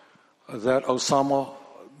thought that Osama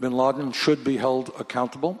bin Laden should be held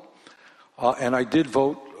accountable. And I did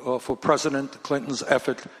vote for President Clinton's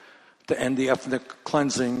effort to end the ethnic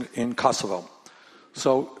cleansing in Kosovo.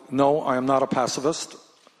 So, no, I am not a pacifist.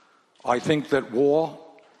 I think that war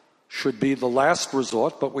should be the last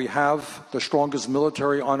resort, but we have the strongest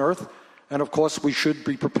military on earth, and of course we should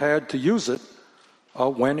be prepared to use it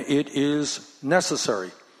when it is necessary.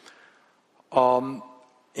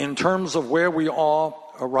 In terms of where we are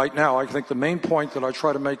right now, I think the main point that I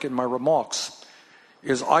try to make in my remarks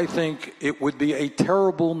is I think it would be a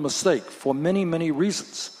terrible mistake for many, many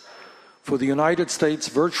reasons for the United States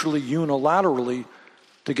virtually unilaterally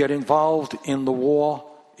to get involved in the war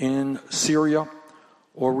in Syria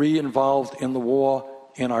or re-involved in the war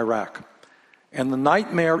in Iraq. And the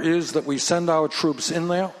nightmare is that we send our troops in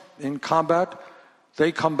there in combat,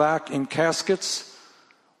 they come back in caskets,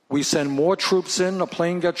 we send more troops in, a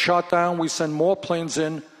plane gets shot down, we send more planes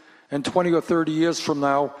in, and 20 or 30 years from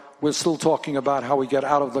now, we're still talking about how we get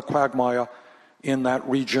out of the quagmire in that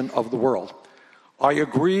region of the world. I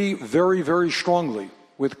agree very, very strongly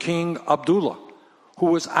with King Abdullah, who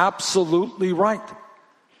was absolutely right.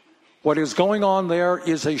 What is going on there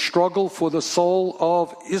is a struggle for the soul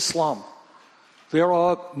of Islam. There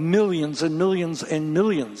are millions and millions and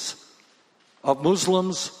millions of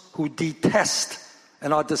Muslims who detest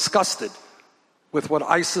and are disgusted with what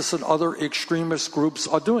ISIS and other extremist groups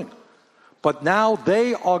are doing. But now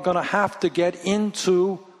they are going to have to get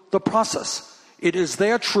into the process. It is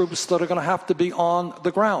their troops that are going to have to be on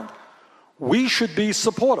the ground. We should be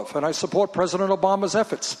supportive, and I support President Obama's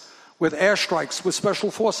efforts with airstrikes, with special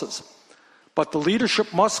forces. But the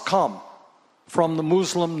leadership must come from the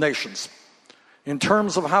Muslim nations. In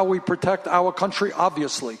terms of how we protect our country,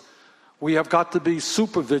 obviously, we have got to be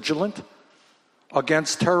super vigilant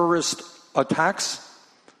against terrorist attacks.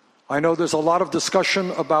 I know there's a lot of discussion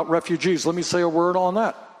about refugees. Let me say a word on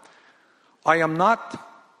that. I am not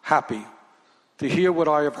happy to hear what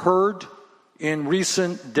I have heard in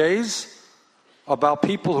recent days about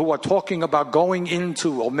people who are talking about going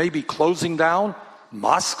into or maybe closing down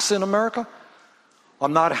mosques in America.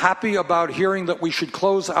 I'm not happy about hearing that we should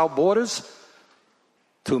close our borders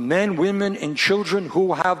to men, women, and children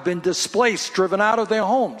who have been displaced, driven out of their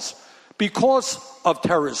homes because of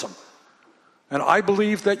terrorism. And I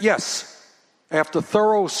believe that, yes, after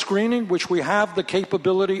thorough screening, which we have the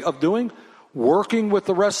capability of doing, working with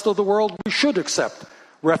the rest of the world, we should accept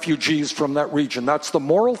refugees from that region. That's the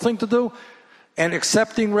moral thing to do. And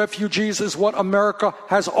accepting refugees is what America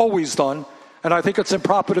has always done. And I think it's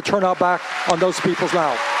improper to turn our back on those people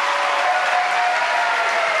now.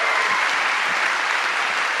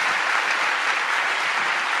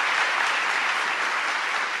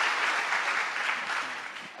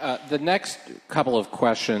 The next couple of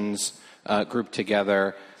questions grouped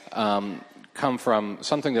together come from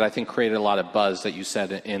something that I think created a lot of buzz that you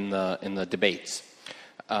said in the debates.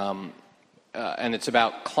 And it's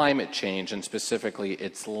about climate change and specifically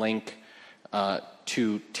its link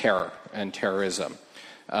to terror and terrorism.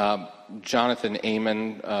 Jonathan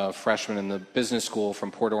Amon, freshman in the business school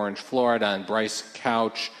from Port Orange, Florida, and Bryce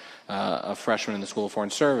Couch, a freshman in the School of Foreign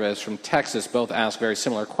Service from Texas, both ask very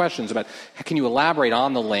similar questions about, can you elaborate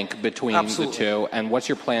on the link between Absolutely. the two, and what's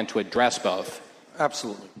your plan to address both?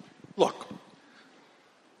 Absolutely. Look,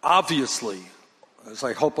 obviously, as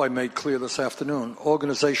I hope I made clear this afternoon,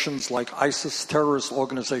 organizations like ISIS, terrorist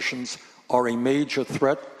organizations, are a major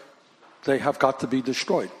threat. They have got to be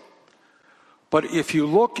destroyed. But if you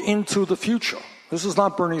look into the future, this is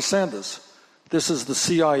not Bernie Sanders. This is the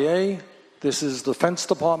CIA, this is the Defense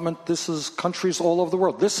Department, this is countries all over the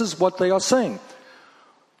world. This is what they are saying.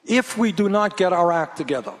 If we do not get our act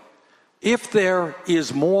together, if there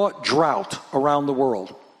is more drought around the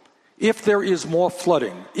world, if there is more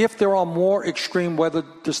flooding, if there are more extreme weather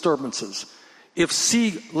disturbances, if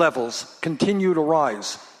sea levels continue to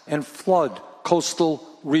rise and flood coastal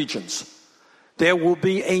regions, there will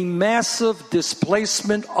be a massive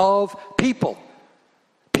displacement of people.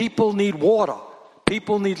 People need water.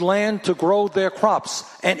 People need land to grow their crops.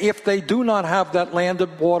 And if they do not have that land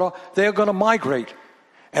and water, they're going to migrate.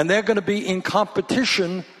 And they're going to be in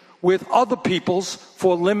competition with other peoples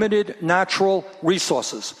for limited natural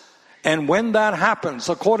resources. And when that happens,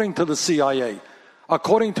 according to the CIA,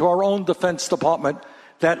 according to our own Defense Department,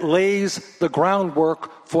 that lays the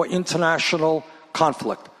groundwork for international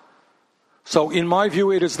conflict. So in my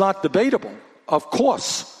view, it is not debatable. Of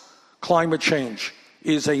course, climate change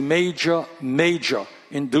is a major, major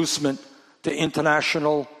inducement to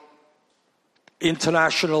international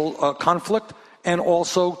conflict, and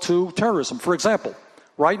also to terrorism. For example,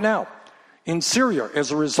 right now, in Syria,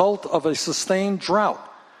 as a result of a sustained drought,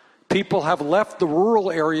 people have left the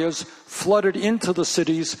rural areas, flooded into the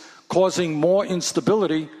cities, causing more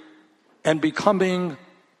instability and becoming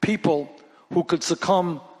people who could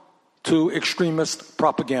succumb to extremist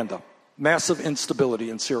propaganda. Massive instability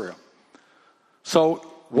in Syria. So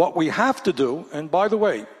what we have to do, and by the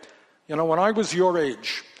way, when I was your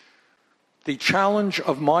age, the challenge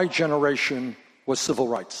of my generation was civil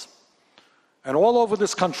rights. And all over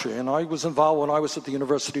this country, and I was involved when I was at the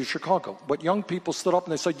University of Chicago, but young people stood up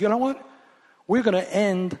and they said, you know what? We're going to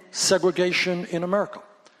end segregation in America.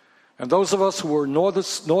 And those of us who were in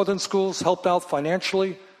northern schools helped out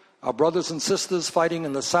financially. Our brothers and sisters fighting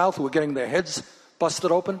in the South who were getting their heads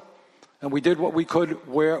busted open. And we did what we could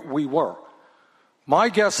where we were. My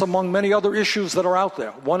guess, among many other issues that are out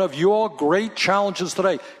there, one of your great challenges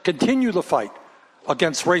today, continue the fight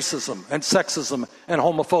against racism and sexism and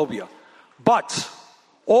homophobia. But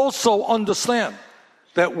also understand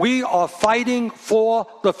that we are fighting for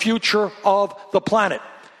the future of the planet.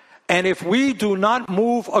 And if we do not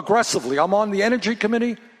move aggressively, I'm on the Energy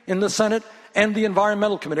Committee in the Senate and the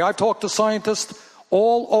Environmental Committee. I've talked to scientists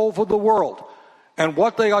all over the world. And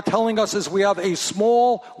what they are telling us is we have a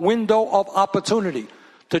small window of opportunity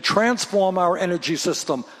to transform our energy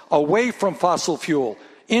system away from fossil fuel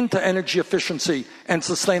into energy efficiency and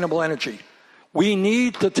sustainable energy. We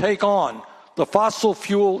need to take on the fossil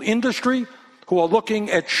fuel industry who are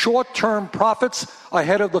looking at short-term profits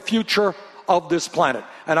ahead of the future of this planet.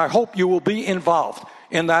 And I hope you will be involved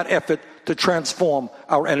in that effort to transform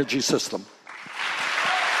our energy system.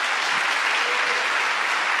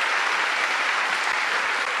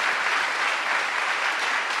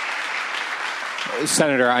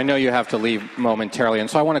 Senator, I know you have to leave momentarily, and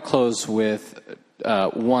so I want to close with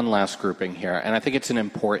one last grouping here, and I think it's an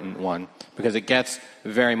important one because it gets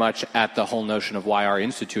very much at the whole notion of why our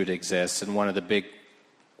institute exists, and one of the big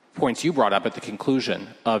points you brought up at the conclusion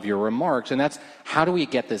of your remarks, and that's how do we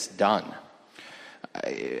get this done?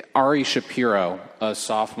 Ari Shapiro, a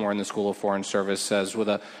sophomore in the School of Foreign Service, asked with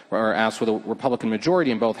a Republican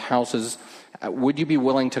majority in both houses, would you be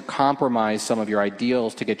willing to compromise some of your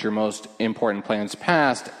ideals to get your most important plans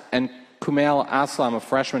passed? And Kumail Aslam, a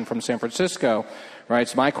freshman from San Francisco,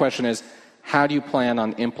 writes, my question is, how do you plan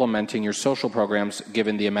on implementing your social programs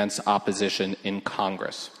given the immense opposition in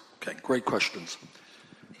Congress? Okay, great questions.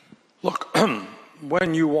 Look,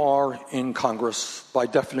 when you are in Congress, by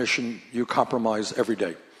definition, you compromise every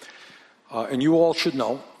day. And you all should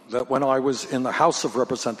know that when I was in the House of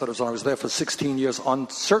Representatives, and I was there for 16 years, on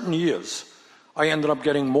certain years, I ended up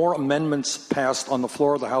getting more amendments passed on the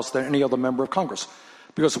floor of the House than any other member of Congress.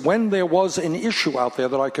 Because when there was an issue out there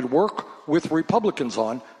that I could work with Republicans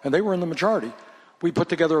on, and they were in the majority, we put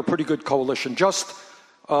together a pretty good coalition. Just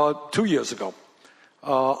 2 years ago,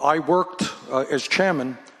 I worked as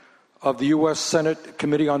chairman of the U.S. Senate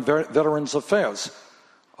Committee on Veterans Affairs.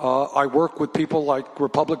 I work with people like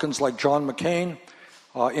Republicans like John McCain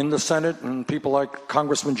in the Senate and people like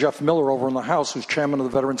Congressman Jeff Miller over in the House, who's chairman of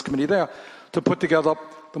the Veterans Committee there, to put together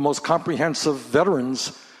the most comprehensive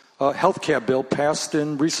veterans health care bill passed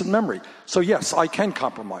in recent memory. So yes, I can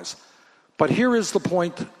compromise. But here is the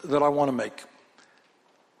point that I want to make.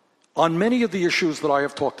 On many of the issues that I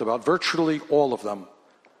have talked about, virtually all of them,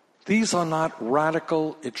 these are not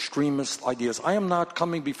radical extremist ideas. I am not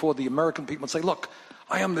coming before the American people and say, look,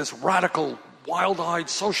 I am this radical, wild-eyed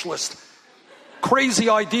socialist, crazy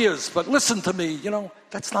ideas, but listen to me.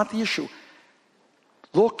 That's not the issue.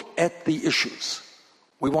 Look at the issues.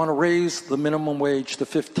 We want to raise the minimum wage to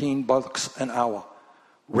 $15 an hour.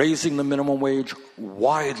 Raising the minimum wage,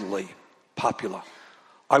 widely popular.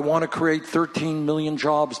 I want to create 13 million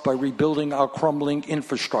jobs by rebuilding our crumbling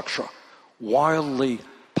infrastructure. Wildly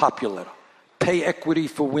popular. Pay equity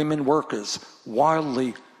for women workers.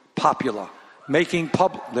 Wildly popular.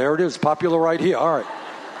 There it is, popular right here. All right.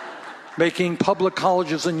 Making public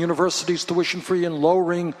colleges and universities tuition-free and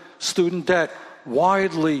lowering student debt.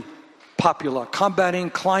 Widely popular. Combating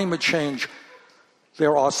climate change.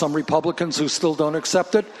 There are some Republicans who still don't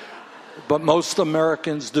accept it, but most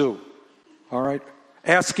Americans do. All right?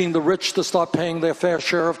 Asking the rich to stop paying their fair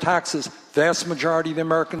share of taxes. Vast majority of the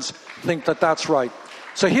Americans think that that's right.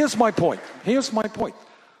 So here's my point.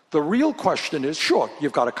 The real question is, sure,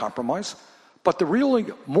 you've got to compromise, but the really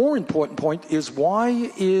more important point is,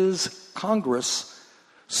 why is Congress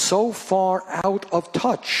so far out of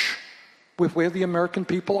touch with where the American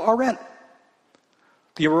people are at?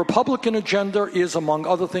 The Republican agenda is, among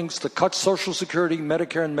other things, to cut Social Security,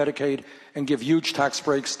 Medicare, and Medicaid and give huge tax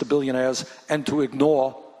breaks to billionaires and to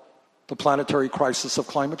ignore the planetary crisis of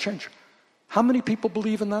climate change. How many people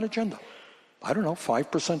believe in that agenda? I don't know,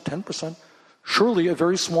 5%, 10%. Surely a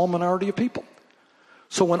very small minority of people.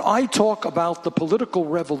 So when I talk about the political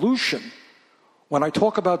revolution, when I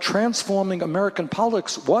talk about transforming American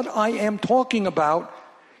politics, what I am talking about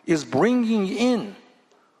is bringing in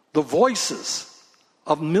the voices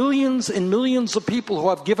of millions and millions of people who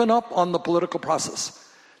have given up on the political process,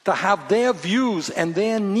 to have their views and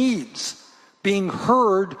their needs being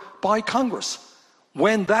heard by Congress.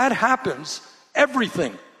 When that happens,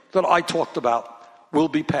 everything that I talked about will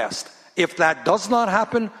be passed. If that does not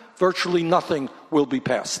happen, virtually nothing will be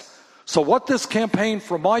passed. So what this campaign,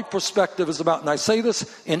 from my perspective, is about, and I say this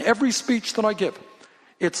in every speech that I give,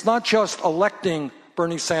 it's not just electing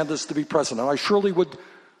Bernie Sanders to be president. I surely would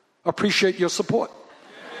appreciate your support.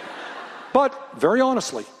 But, very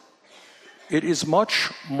honestly, it is much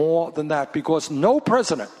more than that, because no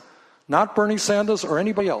president, not Bernie Sanders or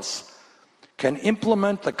anybody else, can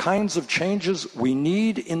implement the kinds of changes we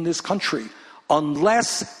need in this country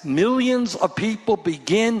unless millions of people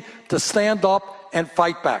begin to stand up and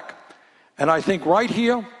fight back. And I think right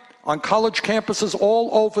here on college campuses all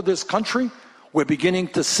over this country, we're beginning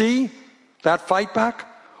to see that fight back.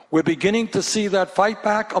 We're beginning to see that fight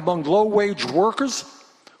back among low-wage workers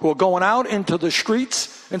who are going out into the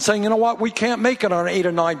streets and saying, you know what, we can't make it on $8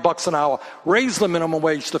 or $9 an hour. Raise the minimum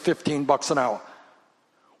wage to $15 an hour.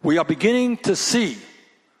 We are beginning to see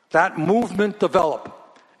that movement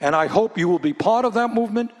develop. And I hope you will be part of that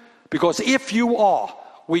movement, because if you are,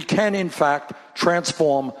 we can, in fact,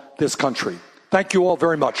 transform this country. Thank you all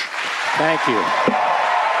very much. Thank you.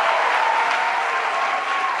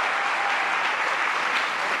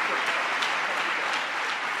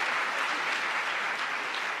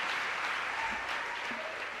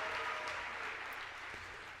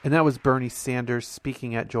 And that was Bernie Sanders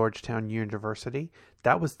speaking at Georgetown University.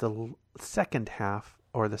 That was the second half,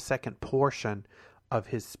 or the second portion, of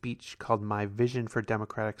his speech called My Vision for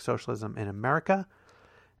Democratic Socialism in America.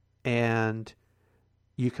 And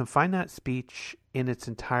you can find that speech in its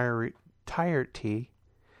entirety,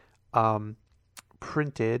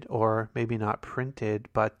 printed, or maybe not printed,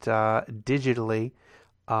 but digitally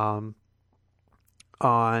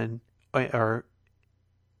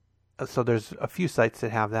so there's a few sites that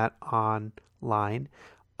have that online.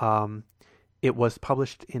 It was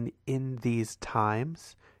published in These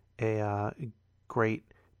Times, a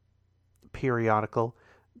great periodical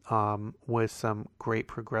with some great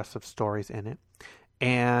progressive stories in it.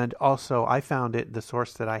 And also, I found it, the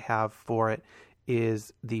source that I have for it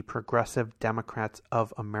is the Progressive Democrats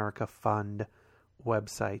of America Fund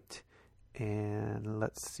website. And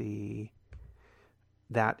let's see,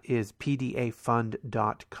 that is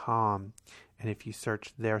pdafund.com. And if you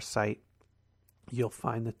search their site, you'll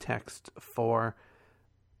find the text for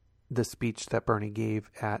the speech that Bernie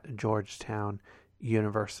gave at Georgetown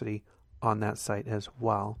University on that site as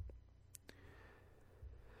well.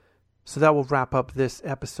 So that will wrap up this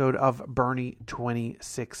episode of Bernie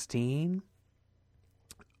 2016.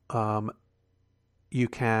 You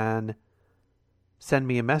can send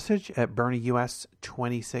me a message at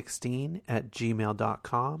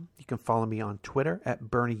BernieUS2016@gmail.com. You can follow me on Twitter at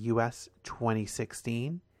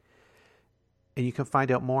BernieUS2016. And you can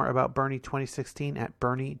find out more about Bernie 2016 at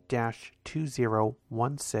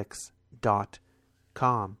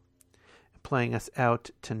Bernie-2016.com. Playing us out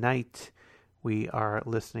tonight, we are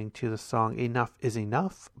listening to the song Enough is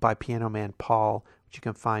Enough by Piano Man Paul, which you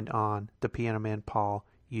can find on the Piano Man Paul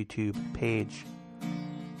YouTube page.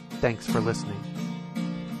 Thanks for listening.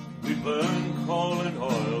 We burn coal and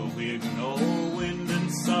oil, we ignore wind and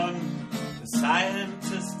sun. The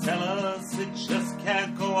scientists tell us it just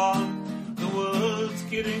can't go on. The world's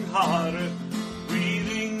getting harder,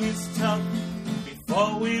 breathing is tough.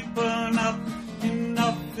 Before we burn up,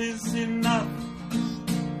 enough is enough.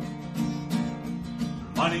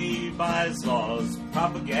 Money buys laws,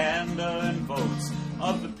 propaganda and votes.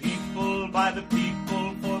 Of the people, by the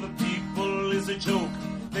people, for the people is a joke.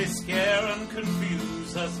 They scare and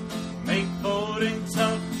confuse us, make voting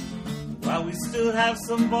tough. While we still have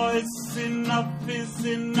some voice, enough is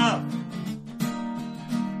enough.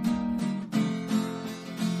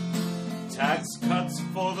 Tax cuts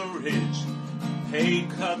for the rich, pay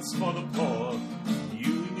cuts for the poor.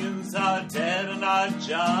 Unions are dead and our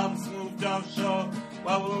jobs moved offshore.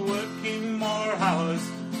 While we're working more hours,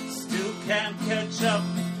 still can't catch up.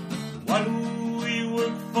 What do we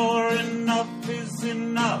work for? Enough is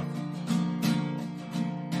enough.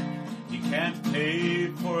 You can't pay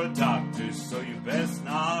for a doctor, so you best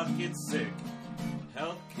not get sick.